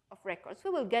books of records.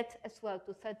 We will get as well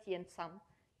to 30 and some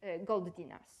gold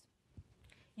dinars.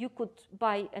 You could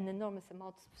buy an enormous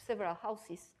amount, several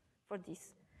houses for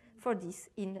this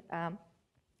in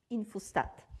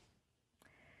Fustat.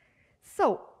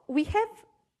 So we have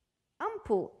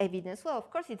ample evidence. Well, of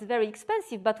course, it's very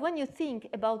expensive, but when you think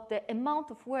about the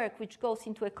amount of work which goes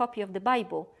into a copy of the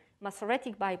Bible,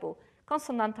 Masoretic Bible,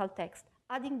 consonantal text,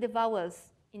 adding the vowels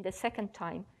in the second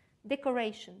time,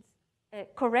 decorations,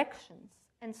 corrections,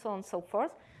 and so on and so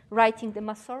forth, writing the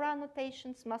Masorah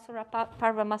annotations, Masorah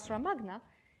Parva, Masorah Magna,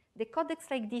 the codex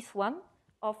like this one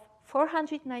of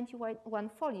 491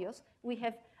 folios, we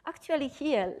have actually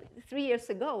here, 3 years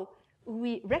ago,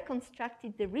 we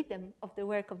reconstructed the rhythm of the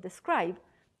work of the scribe.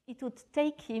 It would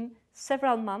take him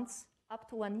several months, up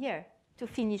to 1 year, to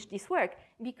finish this work,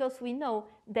 because we know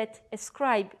that a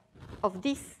scribe of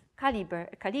this caliber,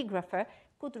 a calligrapher,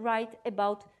 could write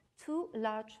about 2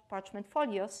 large parchment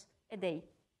folios a day.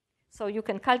 So you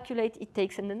can calculate it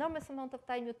takes an enormous amount of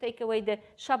time. You take away the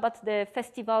Shabbat, the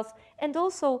festivals, and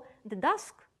also the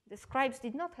dusk. The scribes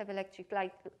did not have electric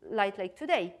light like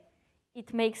today.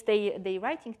 It makes their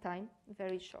writing time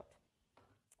very short.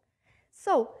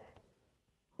 So,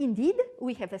 indeed,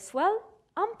 we have as well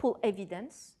ample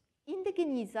evidence in the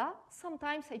Genizah.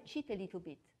 Sometimes I cheat a little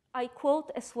bit. I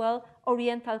quote as well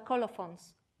Oriental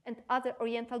colophons and other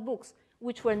Oriental books,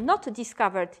 which were not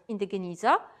discovered in the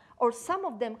Genizah, or some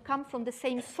of them come from the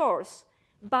same source,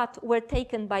 but were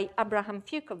taken by Abraham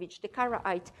Firkovich, the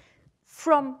Karaite,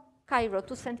 from Cairo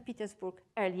to St. Petersburg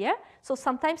earlier. So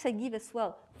sometimes I give as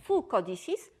well full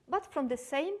codices, but from the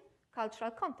same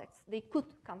cultural context. They could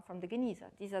come from the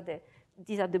Genizah.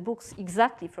 These are the books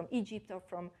exactly from Egypt or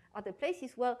from other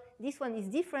places. Well, this one is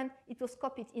different. It was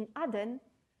copied in Aden,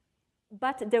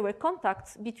 but there were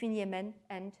contacts between Yemen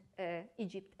and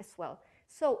Egypt as well.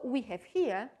 So we have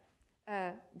here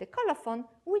the colophon,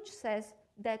 which says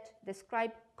that the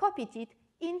scribe copied it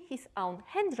in his own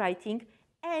handwriting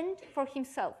and for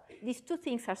himself. These two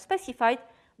things are specified.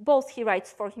 Both he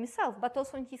writes for himself, but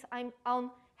also in his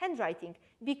own handwriting,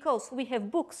 because we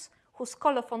have books whose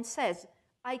colophon says,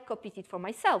 I copied it for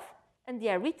myself, and they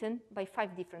are written by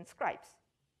 5 different scribes.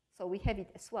 So we have it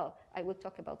as well. I will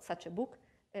talk about such a book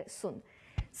soon.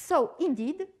 So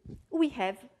indeed, we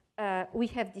have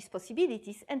these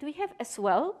possibilities, and we have as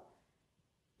well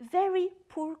very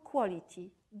poor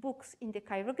quality books in the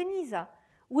Cairo Genizah,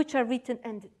 which are written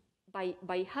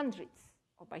by hundreds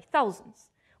or by thousands,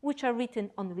 which are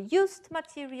written on reused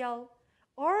material,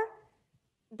 or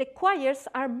the choirs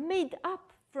are made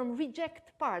up from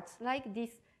reject parts, like this,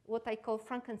 what I call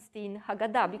Frankenstein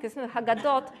Haggadah, because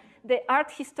Haggadot, the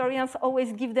art historians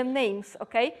always give them names,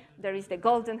 okay? There is the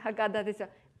golden Haggadah. This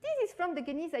is from the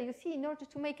Genizah, you see, in order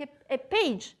to make a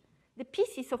page, the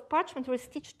pieces of parchment were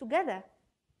stitched together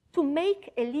to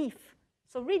make a leaf.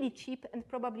 So really cheap, and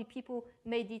probably people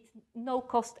made it no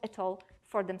cost at all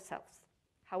for themselves.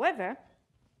 However,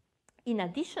 in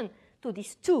addition to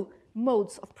these 2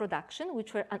 modes of production,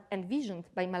 which were envisioned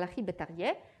by Malachi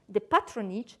Betarier, the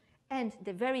patronage and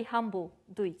the very humble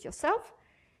do-it-yourself,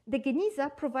 the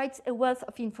Genizah provides a wealth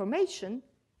of information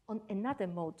on another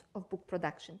mode of book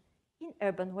production in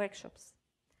urban workshops.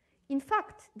 In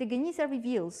fact, the Genizah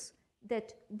reveals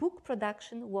that book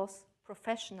production was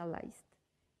professionalized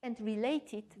and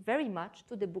related very much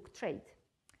to the book trade.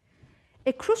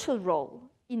 A crucial role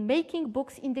in making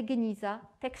books in the Genizah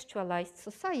textualized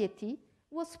society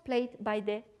was played by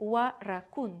the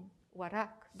warakun.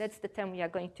 Warak, that's the term we are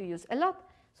going to use a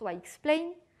lot. So I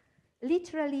explain.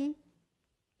 Literally,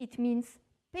 it means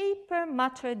paper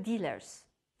matter dealers,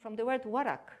 from the word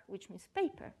warak, which means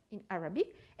paper in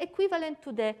Arabic, equivalent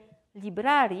to the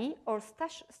librari or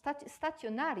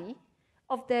stationari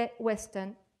of the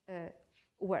Western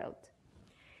world.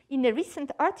 In a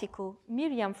recent article,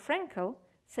 Miriam Frankel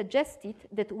suggested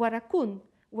that warakun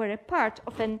were a part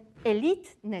of an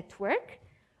elite network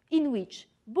in which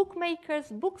bookmakers,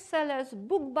 booksellers,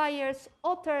 book buyers,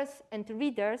 authors, and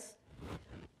readers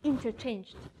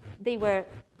interchanged. They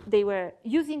were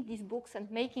using these books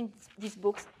and making these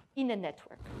books in a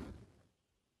network.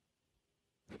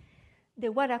 The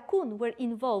warakun were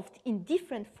involved in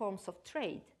different forms of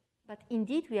trade, but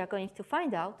indeed we are going to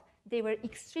find out they were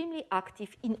extremely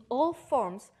active in all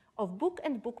forms of book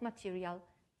and book material,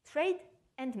 trade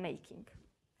and making.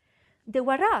 The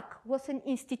warak was an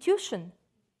institution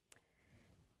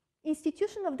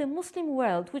of the Muslim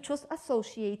world which was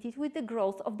associated with the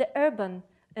growth of the urban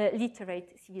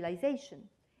literate civilization.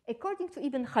 According to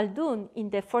Ibn Khaldun in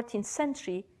the 14th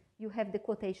century, you have the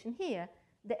quotation here,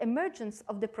 the emergence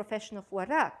of the profession of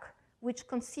warak, which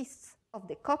consists of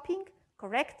the copying,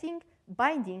 correcting,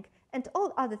 binding, and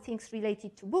all other things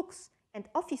related to books and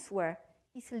officeware,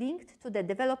 is linked to the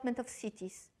development of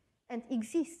cities and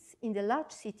exists in the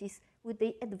large cities with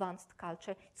the advanced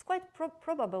culture. It's quite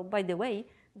probable, by the way,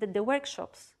 that the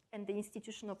workshops and the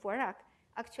institution of warak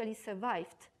actually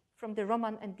survived from the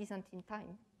Roman and Byzantine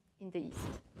time in the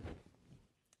East,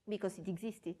 because it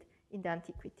existed in the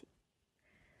antiquity.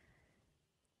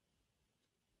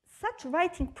 Such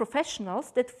writing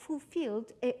professionals that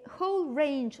fulfilled a whole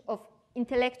range of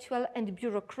intellectual and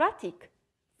bureaucratic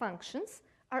functions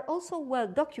are also well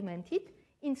documented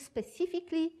in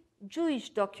specifically Jewish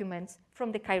documents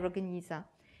from the Cairo Genizah,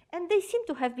 and they seem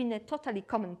to have been a totally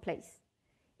commonplace.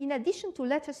 In addition to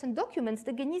letters and documents,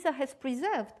 the Genizah has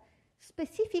preserved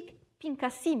specific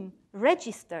pinkasim,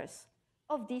 registers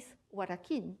of these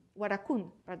warakun.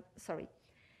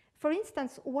 For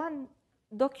instance, one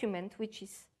document which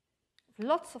is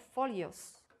lots of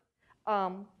folios,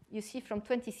 you see from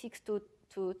 26 to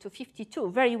 52,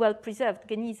 very well preserved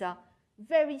Genizah,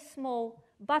 very small,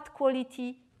 bad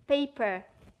quality paper,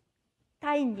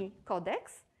 tiny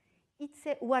codex. It's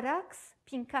a warak's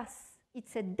pinkas.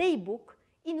 It's a day book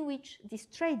in which this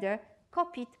trader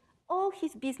copied all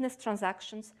his business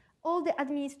transactions, all the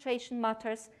administration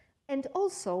matters, and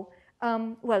also,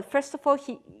 well, first of all,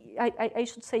 I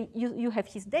should say you have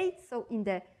his dates. So in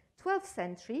the 12th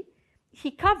century,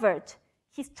 he covered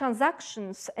his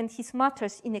transactions and his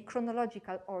matters in a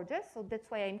chronological order. So that's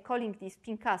why I'm calling this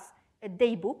pinkas a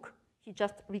day book. He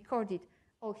just recorded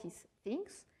all his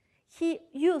things. He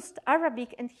used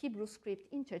Arabic and Hebrew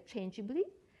script interchangeably,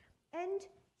 and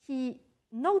he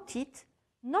noted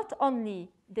not only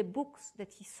the books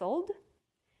that he sold,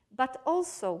 but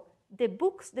also the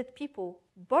books that people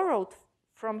borrowed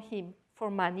from him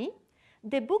for money,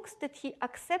 the books that he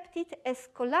accepted as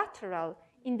collateral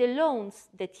in the loans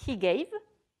that he gave.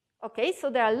 Okay, so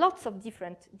there are lots of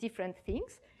different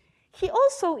things. He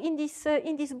also, in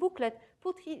this booklet,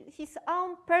 put his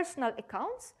own personal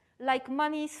accounts, like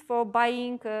monies for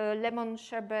buying lemon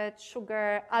sherbet,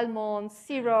 sugar, almonds,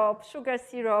 syrup, sugar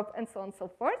syrup, and so on and so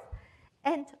forth.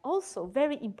 And also,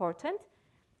 very important,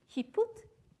 he put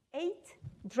 8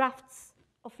 drafts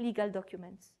of legal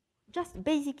documents, just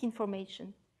basic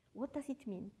information. What does it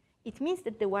mean? It means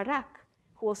that the warak,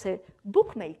 who was a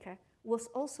bookmaker, was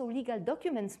also legal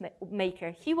documents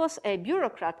maker. He was a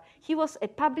bureaucrat. He was a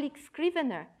public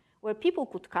scrivener, where people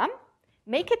could come,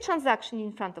 make a transaction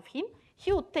in front of him.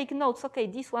 He would take notes, okay,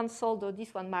 this one sold or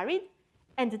this one married,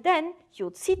 and then he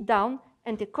would sit down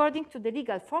and, according to the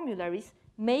legal formularies,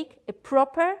 make a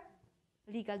proper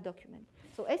legal document.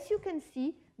 So as you can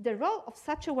see, the role of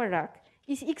such a warak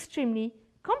is extremely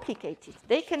complicated.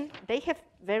 They have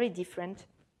very different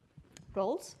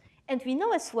roles. And we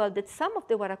know as well that some of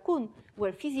the warakun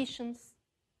were physicians,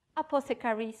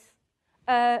 apothecaries,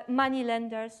 money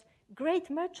lenders, great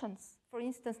merchants. For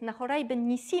instance, Nahorai ben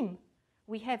Nisim,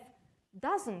 we have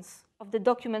dozens of the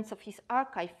documents of his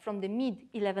archive from the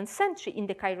mid-11th century in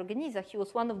the Cairo Genizah. He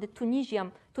was one of the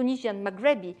Tunisian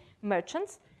Maghrebi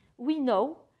merchants. We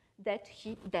know that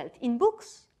he dealt in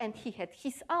books, and he had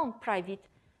his own private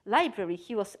library.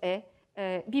 He was a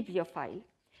bibliophile.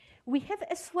 We have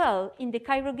as well in the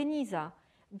Cairo Genizah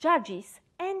judges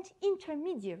and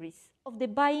intermediaries of the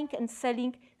buying and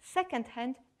selling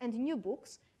second-hand and new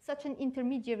books. Such an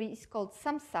intermediary is called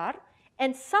samsar,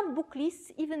 and some book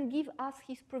lists even give us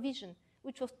his provision.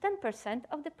 which was 10%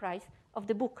 of the price of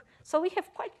the book. So we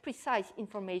have quite precise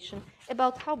information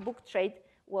about how book trade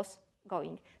was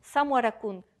going. Some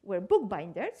warakun were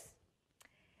bookbinders,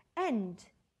 and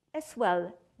as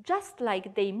well, just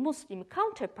like their Muslim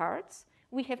counterparts,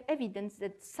 we have evidence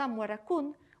that some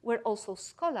warakun were also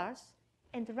scholars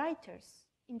and writers,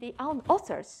 in their own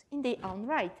authors, in their own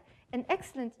right. An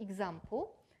excellent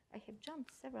example, I have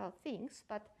jumped several things,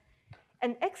 but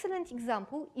an excellent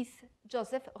example is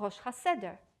Joseph Rosh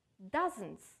HaSeder.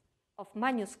 Dozens of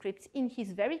manuscripts in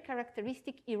his very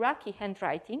characteristic Iraqi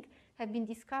handwriting have been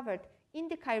discovered in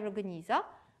the Cairo Genizah,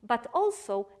 but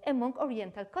also among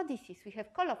Oriental codices. We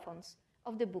have colophons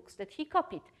of the books that he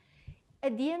copied.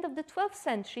 At the end of the 12th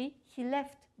century, he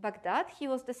left Baghdad. He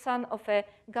was the son of a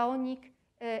Gaonic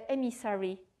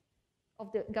emissary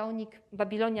of the Gaonic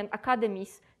Babylonian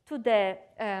academies to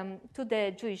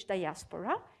the Jewish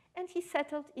diaspora, and he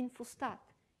settled in Fustat.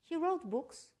 He wrote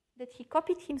books that he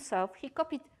copied himself. He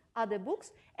copied other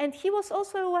books, and he was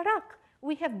also a warak.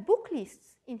 We have book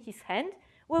lists in his hand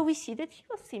where we see that he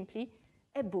was simply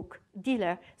a book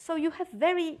dealer. So you have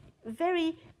very,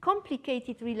 very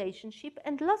complicated relationship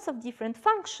and lots of different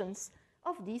functions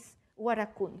of this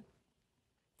warakun.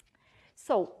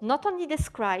 So not only the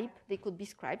scribe, they could be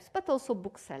scribes, but also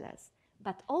booksellers.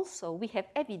 But also we have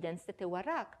evidence that a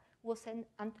warak was an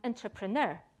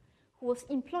entrepreneur who was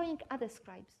employing other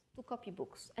scribes to copy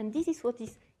books. And this is what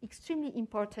is extremely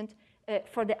important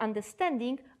for the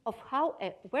understanding of how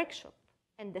a workshop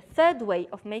and the third way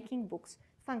of making books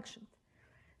functioned.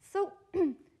 So,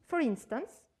 for instance,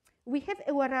 we have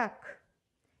a warak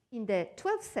in the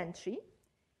 12th century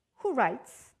who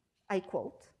writes, I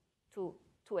quote, to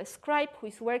a scribe who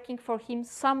is working for him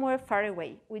somewhere far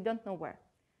away, we don't know where.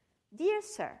 Dear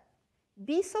sir,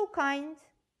 be so kind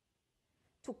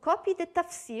to copy the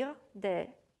tafsir, the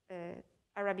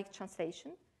Arabic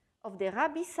translation, of the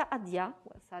Rabbi Saadia,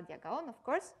 well, Saadia Gaon, of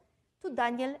course, to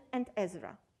Daniel and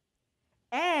Ezra.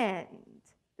 And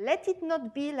let it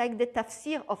not be like the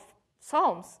tafsir of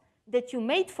Psalms that you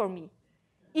made for me.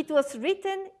 It was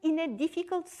written in a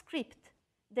difficult script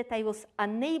that I was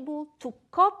unable to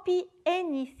copy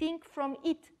anything from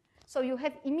it. So you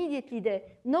have immediately the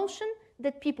notion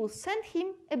that people send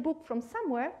him a book from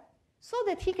somewhere so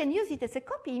that he can use it as a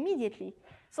copy immediately.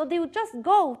 So they would just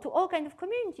go to all kinds of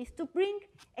communities to bring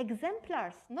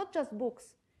exemplars, not just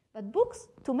books, but books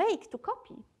to make, to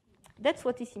copy. That's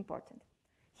what is important.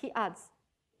 He adds,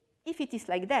 if it is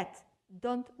like that,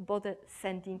 don't bother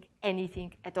sending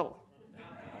anything at all.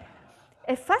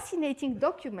 A fascinating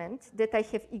document that I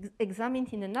have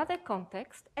examined in another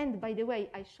context, and by the way,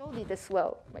 I showed it as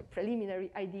well, my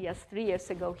preliminary ideas 3 years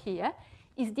ago here,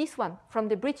 is this one from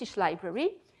the British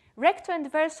Library, recto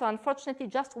and verso, unfortunately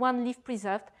just one leaf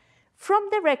preserved, from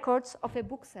the records of a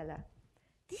bookseller.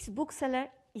 This bookseller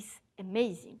is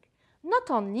amazing. Not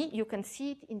only, you can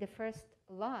see it in the first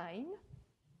line,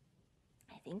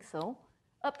 I think so,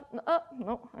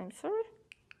 no, I'm sorry.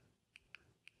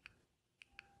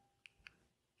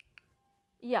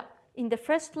 Yeah, in the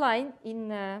first line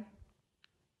in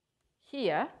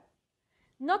here,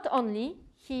 not only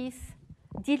he's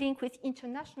dealing with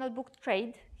international book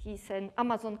trade, he's an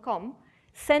Amazon.com,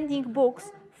 sending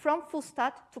books from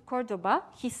Fustat to Cordoba.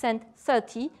 He sent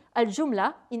 30,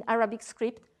 Al-Jumla in Arabic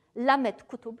script, Lamet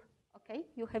Kutub, okay,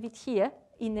 you have it here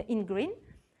in green.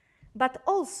 But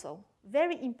also,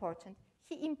 very important,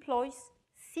 he employs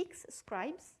 6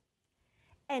 scribes,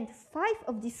 and 5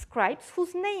 of these scribes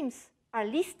whose names are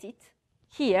listed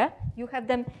here. You have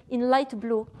them in light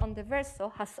blue on the verso,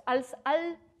 has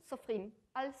al-Sofrim,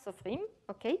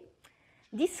 okay?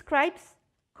 These scribes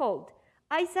called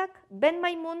Isaac, Ben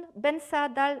Maimun, Ben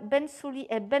Saadal, Ben Suli,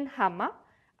 and Ben Hama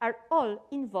are all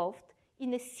involved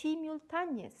in a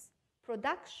simultaneous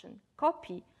production,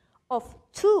 copy of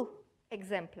 2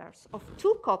 exemplars, of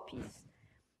 2 copies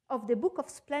of the Book of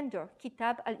Splendor,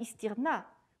 Kitab al-Istirna,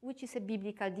 which is a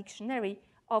biblical dictionary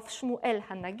of Shmuel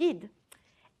HaNagid.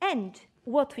 And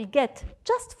what we get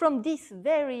just from these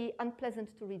very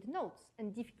unpleasant to read notes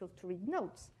and difficult to read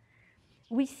notes,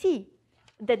 we see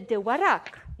that the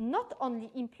warak not only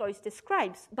employs the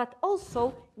scribes, but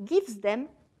also gives them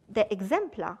the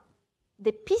exemplar,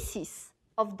 the pieces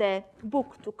of the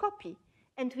book to copy.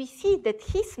 And we see that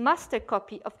his master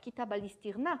copy of Kitab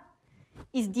al-Istirna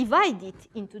is divided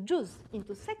into juz,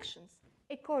 into sections,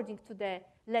 according to the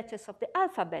letters of the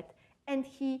alphabet. And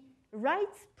he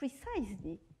writes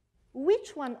precisely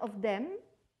which one of them,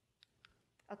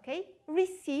 okay,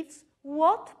 receives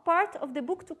what part of the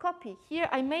book to copy. Here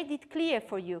I made it clear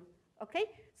for you, okay?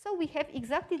 So we have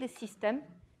exactly the system,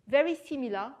 very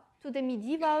similar to the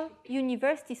medieval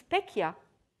university specia,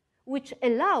 which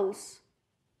allows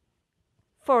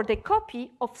for the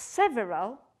copy of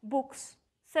several books,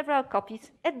 several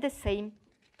copies at the same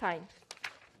time.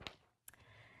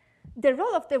 The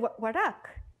role of the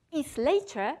warak is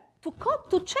later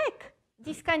to check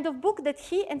this kind of book that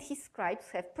he and his scribes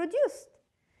have produced,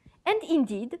 and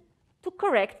indeed to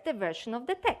correct the version of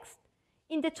the text.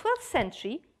 In the 12th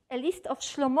century, a list of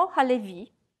Shlomo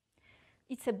Halevi,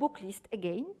 it's a book list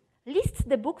again, lists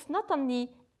the books not only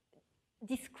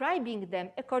describing them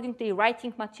according to the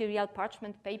writing material,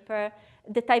 parchment paper,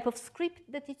 the type of script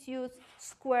that it's used,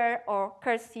 square or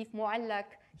cursive, mu'allak.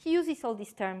 He uses all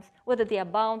these terms, whether they are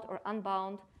bound or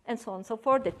unbound, and so on and so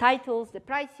forth, the titles, the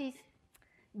prices.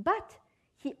 But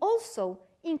he also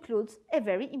includes a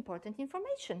very important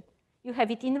information. You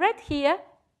have it in red here.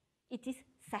 It is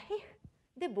sahih.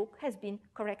 The book has been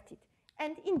corrected.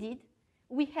 And indeed,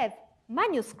 we have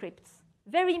manuscripts,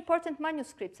 very important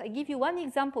manuscripts. I give you one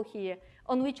example here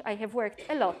on which I have worked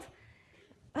a lot,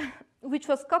 which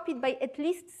was copied by at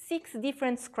least 6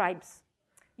 different scribes.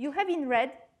 You have in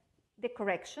red the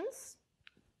corrections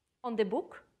on the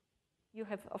book. You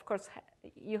have, of course,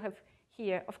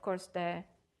 here, of course, the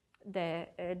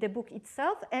book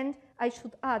itself. And I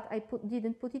should add,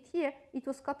 didn't put it here, it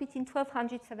was copied in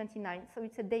 1279. So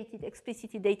it's a dated,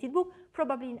 explicitly dated book,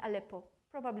 probably in Aleppo,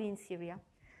 probably in Syria.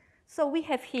 So we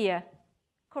have here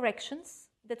corrections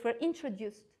that were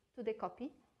introduced to the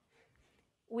copy.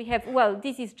 We have, well,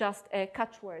 this is just a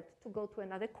catchword to go to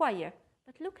another choir.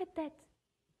 But look at that.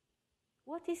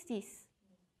 What is this?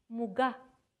 Muga.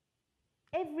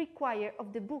 Every choir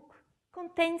of the book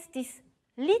contains this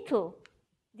little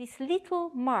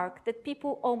mark that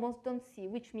people almost don't see,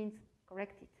 which means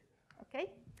corrected. Okay?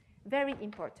 Very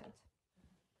important.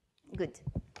 Good.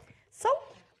 So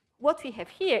what we have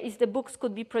here is the books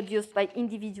could be produced by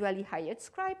individually hired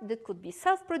scribes, that could be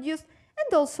self-produced,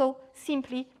 and also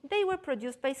simply they were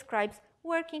produced by scribes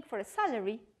working for a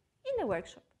salary in a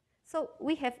workshop. So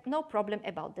we have no problem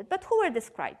about that. But who were the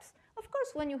scribes? Of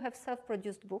course, when you have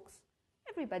self-produced books,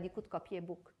 everybody could copy a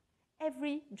book.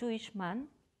 Every Jewish man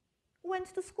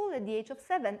went to school at the age of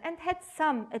 7 and had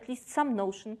at least some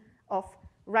notion of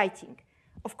writing.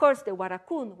 Of course, the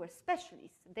warakun were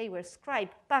specialists. They were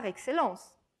scribes par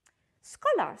excellence.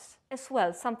 Scholars as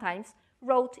well sometimes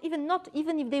wrote, even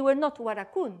if they were not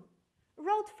warakun,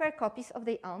 wrote fair copies of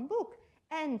their own book.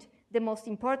 And the most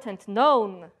important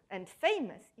known and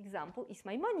famous example is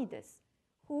Maimonides,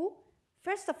 who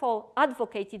first of all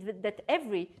advocated that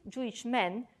every Jewish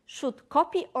man should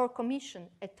copy or commission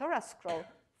a Torah scroll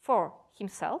for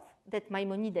himself, that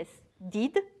Maimonides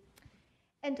did.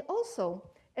 And also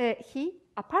he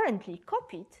apparently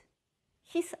copied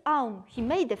his own, he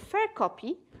made a fair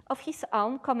copy of his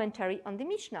own commentary on the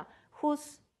Mishnah,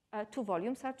 whose 2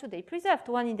 volumes are today preserved,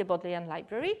 one in the Bodleian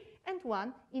Library and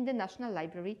one in the National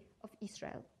Library of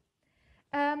Israel.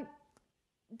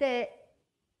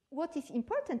 What is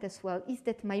important as well is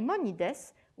that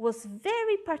Maimonides was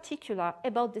very particular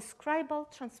about the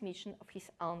scribal transmission of his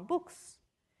own books.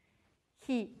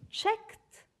 He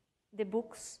checked the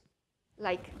books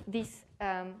like this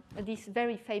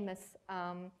very famous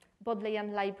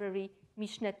Bodleian Library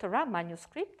Mishneh Torah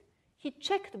manuscript. He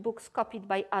checked books copied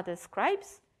by other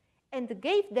scribes and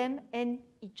gave them an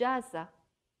ijazah,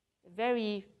 a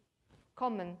very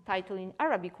common title in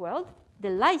Arabic world, the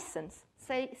license,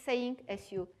 saying,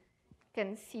 as you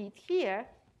can see it here,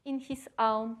 in his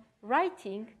own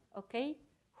writing, okay,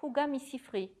 Huga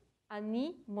misifri,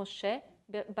 ani Moshe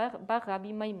bar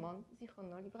Rabbi Maimon,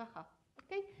 zichrono livracha.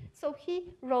 Okay, so he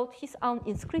wrote his own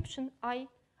inscription, I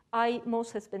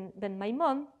Moses ben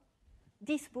Maimon.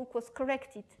 This book was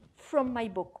corrected from my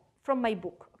book,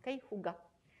 okay, Huga.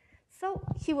 So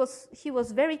he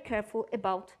was very careful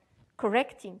about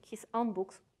correcting his own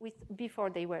books before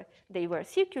they were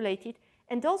circulated,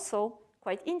 and also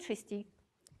quite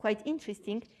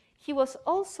interesting, he was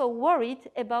also worried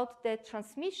about the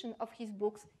transmission of his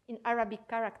books in Arabic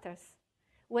characters.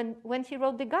 When he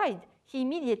wrote the guide, he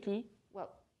immediately,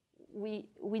 well,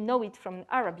 we know it from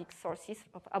Arabic sources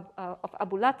of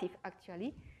Abu Latif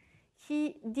actually,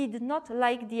 he did not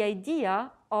like the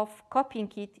idea of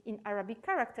copying it in Arabic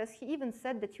characters. He even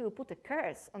said that he will put a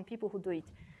curse on people who do it.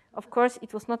 Of course,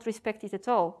 it was not respected at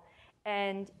all.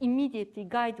 And immediately,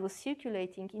 guide was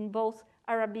circulating in both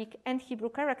Arabic and Hebrew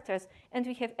characters. And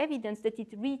we have evidence that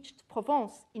it reached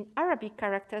Provence in Arabic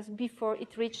characters before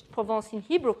it reached Provence in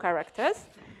Hebrew characters.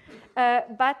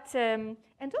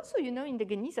 And also, you know, in the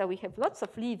Genizah, we have lots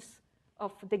of leaves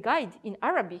of the guide in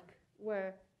Arabic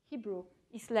where Hebrew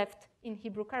is left in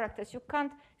Hebrew characters. You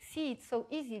can't see it so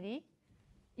easily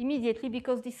immediately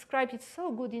because this scribe is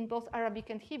so good in both Arabic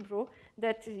and Hebrew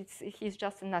that he's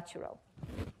just a natural.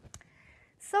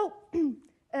 So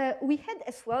we had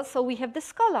as well, so we have the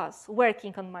scholars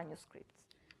working on manuscripts.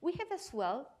 We have as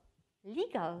well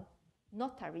legal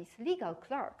notaries, legal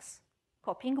clerks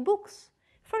copying books.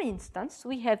 For instance,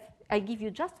 we have, I give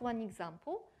you just one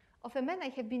example of a man I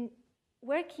have been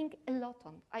working a lot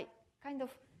on. I kind of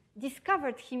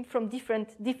discovered him from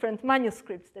different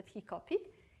manuscripts that he copied.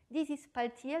 This is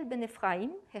Paltiel ben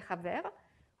Ephraim Hechaver,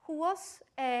 who was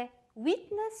a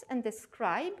witness and a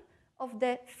scribe of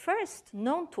the first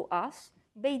known to us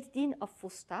Beit Din of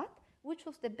Fustat, which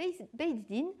was the Beit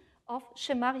Din of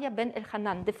Shemaria ben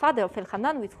Elchanan, the father of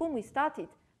Elchanan, with whom we started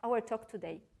our talk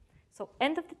today. So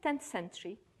end of the 10th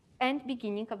century and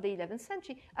beginning of the 11th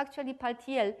century. Actually,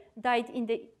 Paltiel died in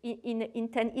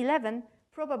 1011,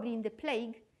 probably in the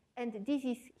plague, and this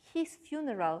is his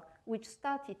funeral, which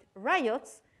started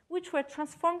riots, which were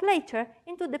transformed later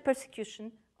into the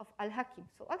persecution of Al-Hakim.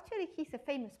 So actually, he's a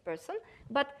famous person,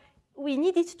 but we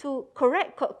needed to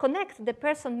connect the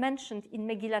person mentioned in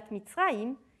Megillat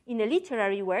Mitzrayim in a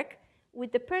literary work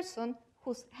with the person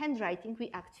whose handwriting we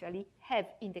actually have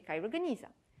in the Cairo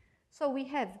Genizah. So we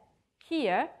have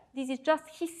here, this is just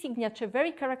his signature,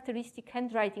 very characteristic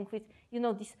handwriting with,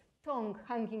 this tongue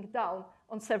hanging down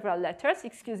on several letters,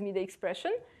 excuse me the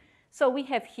expression. So we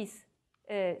have his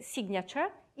signature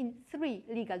in 3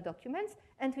 legal documents,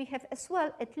 and we have as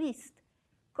well at least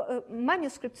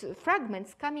manuscript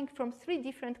fragments coming from 3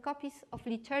 different copies of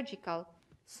liturgical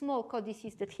small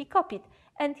codices that he copied.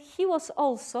 And he was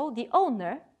also the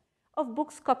owner of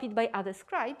books copied by other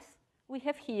scribes. We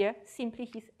have here simply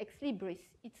his Ex Libris.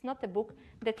 It's not a book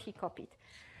that he copied.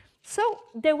 So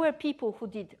there were people who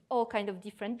did all kinds of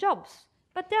different jobs,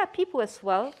 but there are people as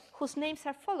well whose names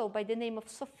are followed by the name of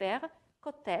Sofer,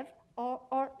 Kotev,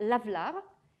 or Lavlar,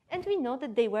 and we know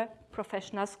that they were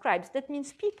professional scribes. That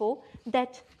means people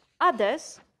that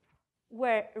others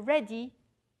were ready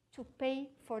to pay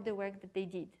for the work that they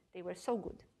did. They were so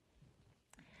good.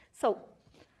 So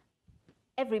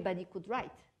everybody could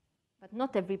write, but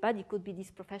not everybody could be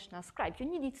this professional scribe. You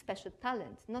needed special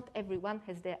talent. Not everyone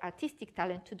has the artistic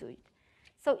talent to do it.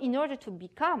 So in order to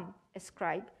become a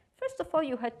scribe, first of all,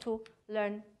 you had to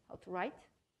learn how to write,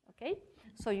 okay?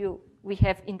 So we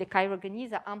have in the Cairo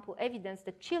Genizah ample evidence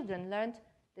that children learned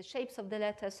the shapes of the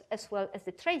letters as well as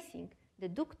the tracing, the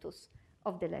ductus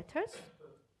of the letters.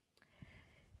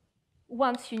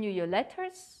 Once you knew your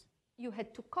letters, you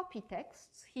had to copy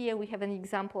texts. Here we have an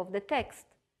example of the text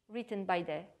written by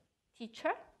the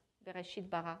teacher, Bereshit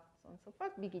bara, so on and so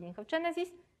forth, beginning of Genesis,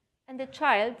 and the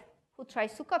child who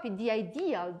tries to copy. The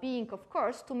ideal being, of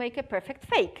course, to make a perfect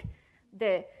fake.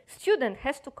 The student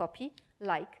has to copy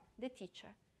like the teacher.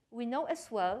 We know as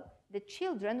well that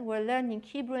children were learning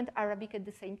Hebrew and Arabic at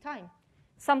the same time,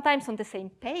 sometimes on the same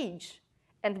page.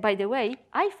 And by the way,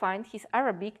 I find his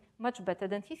Arabic much better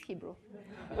than his Hebrew,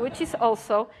 which is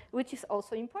also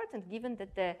important, given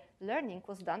that the learning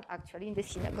was done actually in the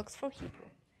synagogues for Hebrew.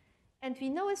 And we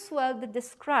know as well that the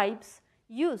scribes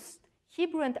used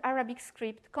Hebrew and Arabic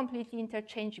script completely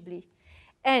interchangeably.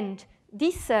 And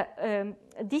this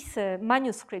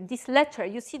manuscript, this letter,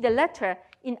 you see the letter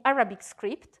in Arabic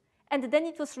script, and then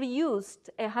it was reused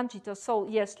 100 or so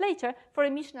years later for a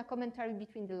Mishnah commentary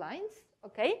between the lines,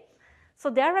 okay? So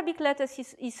the Arabic letters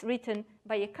is written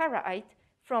by a Karaite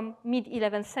from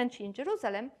mid-11th century in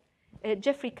Jerusalem.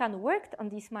 Jeffrey Kahn worked on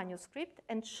this manuscript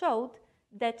and showed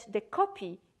that the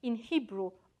copy in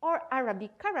Hebrew or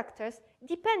Arabic characters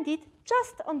depended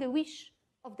just on the wish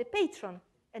of the patron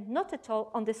and not at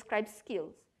all on the scribe's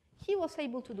skills. He was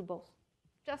able to do both,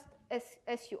 just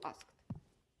as you asked.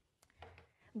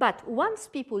 But once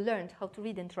people learned how to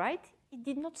read and write, it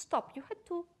did not stop. You had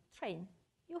to train.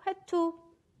 You had to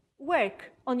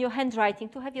work on your handwriting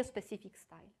to have your specific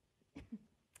style.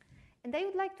 And I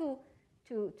would like to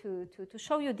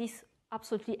show you this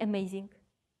absolutely amazing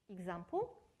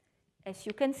example. As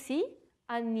you can see,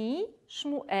 Ani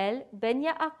Shmuel ben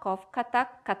Yaakov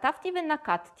katavti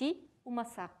venakatti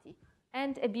umasarti,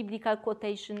 and a biblical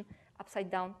quotation upside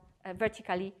down,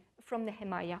 vertically from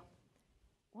Nehemiah.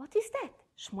 What is that?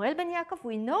 Shmuel ben Yaakov.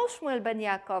 We know Shmuel ben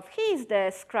Yaakov. He is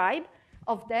the scribe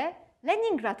of the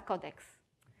Leningrad Codex.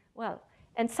 Well,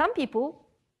 and some people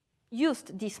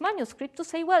used this manuscript to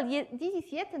say, well, this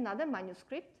is yet another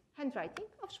manuscript, handwriting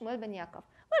of Shmuel ben Yaakov.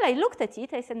 Well, I looked at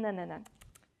it, I said, no.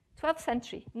 12th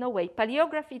century, no way.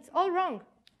 Paleography, it's all wrong.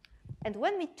 And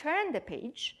when we turn the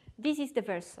page, this is the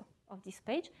verso of this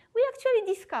page, we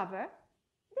actually discover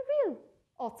the real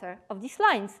author of these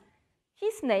lines.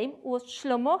 His name was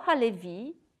Shlomo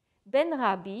Halevi ben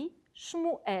Rabbi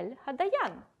Shmuel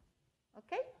Hadayan.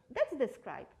 Okay? That's the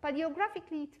scribe.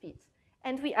 Paleographically, it fits.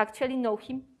 And we actually know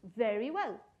him very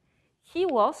well. He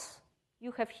was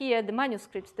You have here the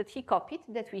manuscripts that he copied,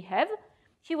 that we have.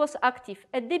 He was active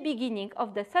at the beginning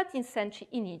of the 13th century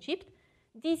in Egypt.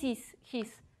 This is his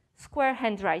square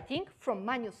handwriting from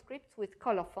manuscripts with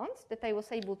colophons that I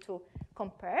was able to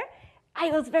compare. I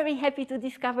was very happy to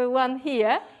discover one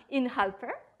here in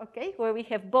Halper, okay, where we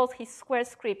have both his square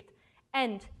script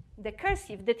and the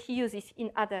cursive that he uses in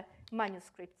other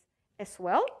manuscripts as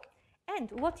well.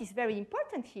 And what is very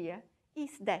important here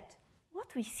is that what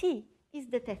we see is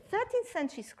that a 13th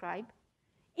century scribe,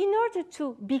 in order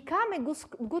to become a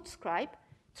good scribe,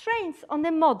 trains on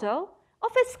a model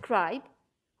of a scribe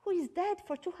who is dead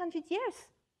for 200 years.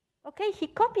 Okay, he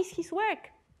copies his work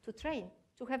to train,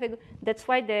 to have a. That's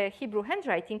why the Hebrew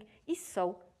handwriting is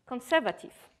so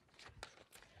conservative.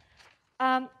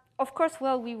 Of course,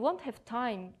 well, we won't have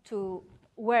time to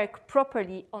work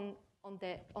properly on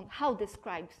how the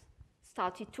scribes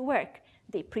started to work.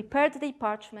 They prepared the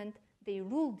parchment, they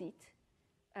ruled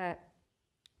it,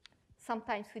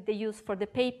 sometimes with the use for the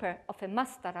paper of a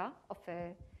mastara,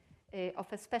 of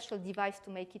a special device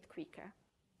to make it quicker.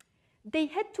 They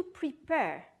had to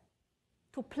prepare,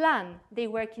 to plan their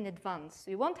work in advance.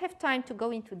 We won't have time to go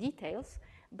into details,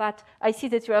 but I see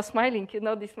that you are smiling. You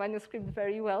know this manuscript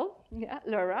very well, yeah,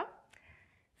 Laura.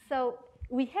 So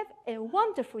we have a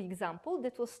wonderful example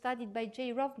that was studied by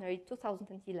J. Rovner in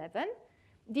 2011.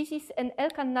 This is an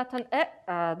Elkan Nathan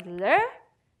Adler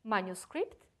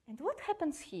manuscript. And what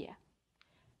happens here?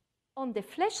 On the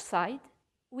flesh side,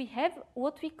 we have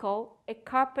what we call a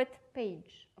carpet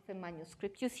page of a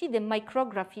manuscript. You see the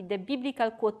micrography, the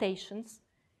biblical quotations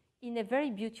in a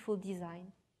very beautiful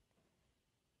design.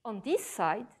 On this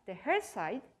side, the hair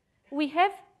side, we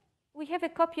have a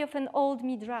copy of an old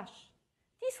midrash.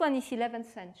 This one is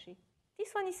 11th century. This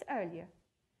one is earlier.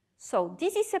 So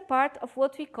this is a part of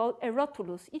what we call a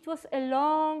rotulus. It was a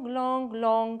long, long,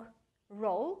 long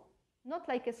roll, not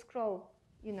like a scroll,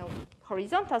 you know,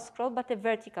 horizontal scroll, but a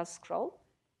vertical scroll.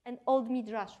 An old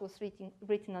midrash was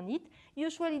written on it.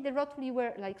 Usually the rotuli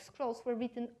were like scrolls were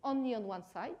written only on one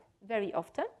side, very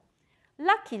often.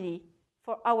 Luckily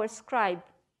for our scribe,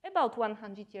 about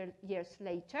 100 years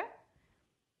later,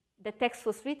 the text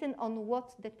was written on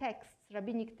what the texts,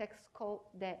 rabbinic texts,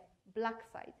 call the black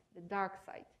side, the dark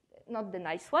side, not the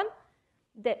nice one.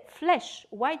 The flesh,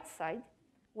 white side,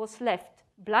 was left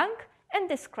blank, and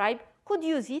the scribe could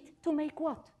use it to make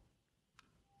what?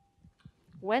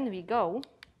 When we go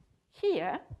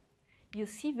here, you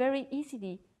see very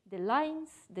easily the lines,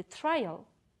 the trial.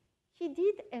 He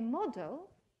did a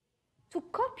model to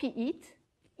copy it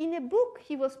in a book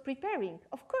he was preparing.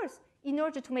 Of course, in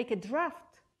order to make a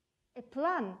draft, a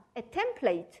plan, a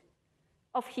template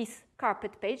of his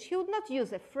carpet page, he would not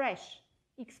use a fresh,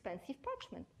 expensive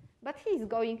parchment. But he is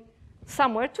going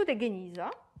somewhere to the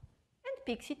Genizah and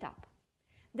picks it up.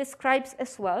 The scribes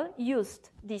as well used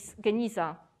these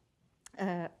Genizah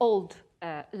old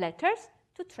letters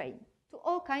to train, to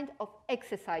all kinds of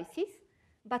exercises,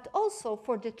 but also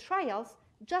for the trials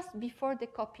just before the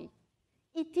copy.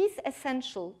 It is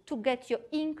essential to get your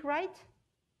ink right,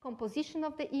 composition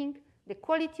of the ink, the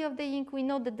quality of the ink. We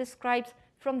know that the scribes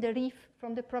from the Rif,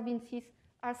 from the provinces,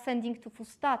 are sending to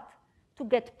Fustat to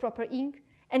get proper ink.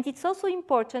 And it's also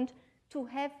important to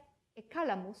have a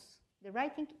calamus, the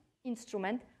writing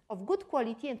instrument, of good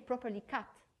quality and properly cut.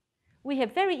 We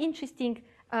have very interesting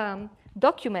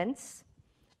documents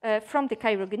from the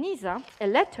Cairo Genizah, a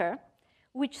letter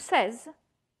which says,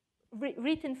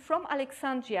 written from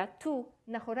Alexandria to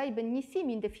Nahorai ben Nissim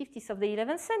in the 50s of the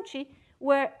 11th century,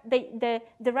 where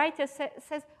the writer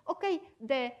says, okay,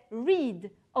 the reed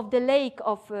of the lake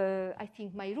of, I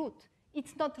think, Mairut,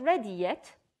 it's not ready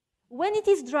yet. When it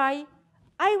is dry,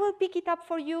 I will pick it up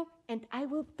for you, and I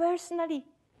will personally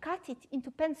cut it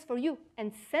into pens for you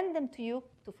and send them to you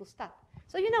to Fustat.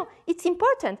 So, you know, it's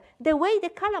important. The way the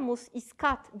calamus is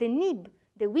cut, the nib,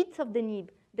 the width of the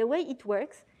nib, the way it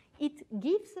works, it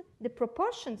gives the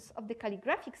proportions of the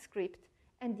calligraphic script,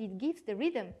 and it gives the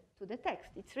rhythm to the text.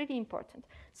 It's really important.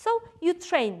 So you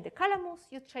train the calamus,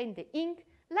 you train the ink,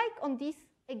 like on this,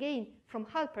 again, from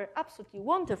Halper, absolutely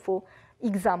wonderful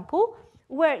example,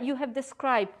 where you have the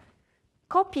scribe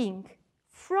copying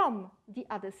from the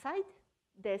other side,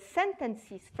 the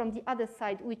sentences from the other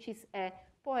side, which is a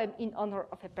poem in honor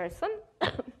of a person,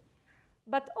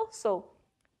 but also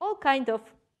all kind of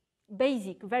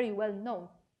basic, very well-known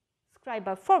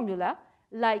scribal formula,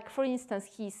 like, for instance,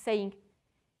 he's saying,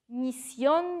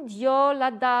 Mission Dio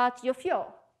ladat yofio,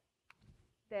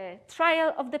 the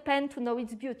trial of the pen to know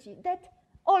its beauty. That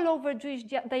all over Jewish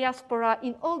diaspora,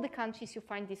 in all the countries, you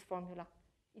find this formula.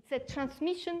 It's a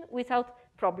transmission without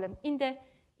problem in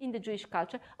the Jewish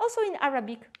culture. Also in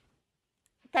Arabic,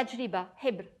 tajriba,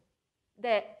 hebr.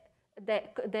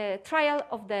 the trial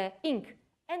of the ink,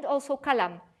 and also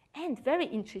kalam. And very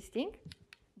interesting,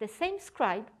 the same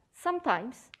scribe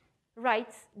sometimes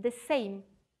writes the same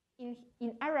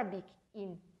in Arabic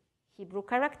in Hebrew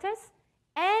characters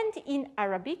and in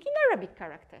Arabic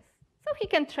characters. So he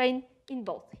can train in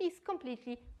both. He's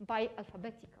completely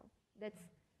bi-alphabetical.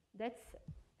 That's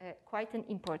quite an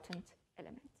important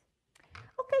element.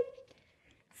 Okay,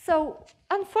 so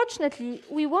unfortunately,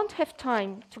 we won't have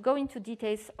time to go into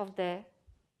details of the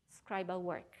scribal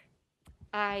work.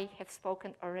 I have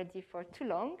spoken already for too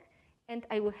long, and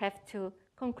I will have to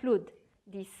conclude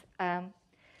this,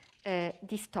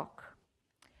 this talk.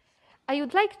 I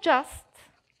would like just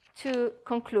to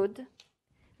conclude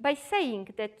by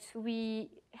saying that we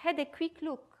had a quick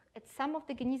look at some of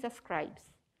the Genizah scribes.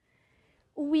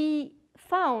 We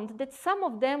found that some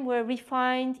of them were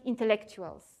refined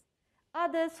intellectuals.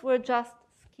 Others were just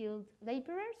skilled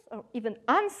laborers or even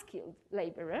unskilled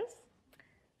laborers.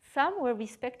 Some were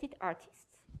respected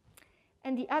artists,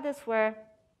 and the others were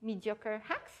mediocre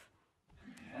hacks.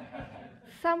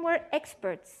 Some were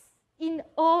experts in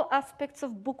all aspects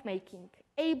of bookmaking,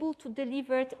 able to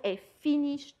deliver a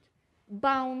finished,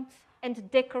 bound, and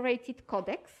decorated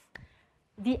codex.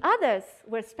 The others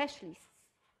were specialists.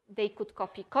 They could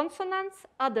copy consonants,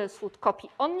 others would copy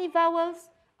only vowels,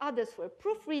 others were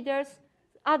proofreaders,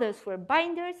 others were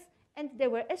binders, and there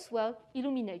were as well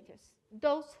illuminators,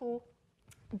 those who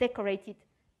decorated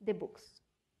the books.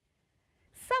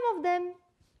 Some of them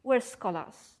were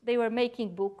scholars. They were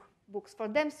making books for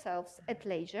themselves at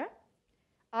leisure.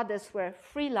 Others were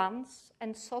freelance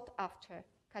and sought-after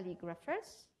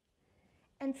calligraphers.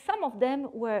 And some of them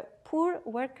were poor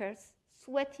workers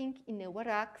sweating in a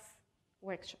wax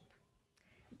workshop.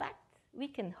 But we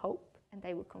can hope, and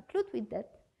I will conclude with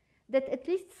that, that at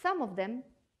least some of them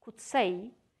could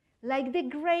say, like the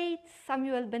great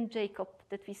Samuel ben Jacob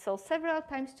that we saw several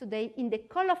times today in the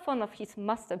colophon of his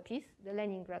masterpiece, the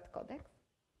Leningrad Codex,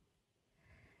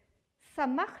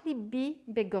 Samach libi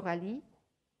begorali,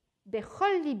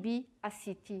 bechol libi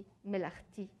asiti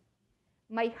melachti.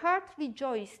 My heart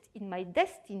rejoiced in my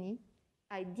destiny.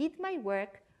 I did my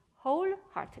work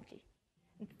wholeheartedly.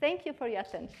 And thank you for your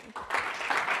attention.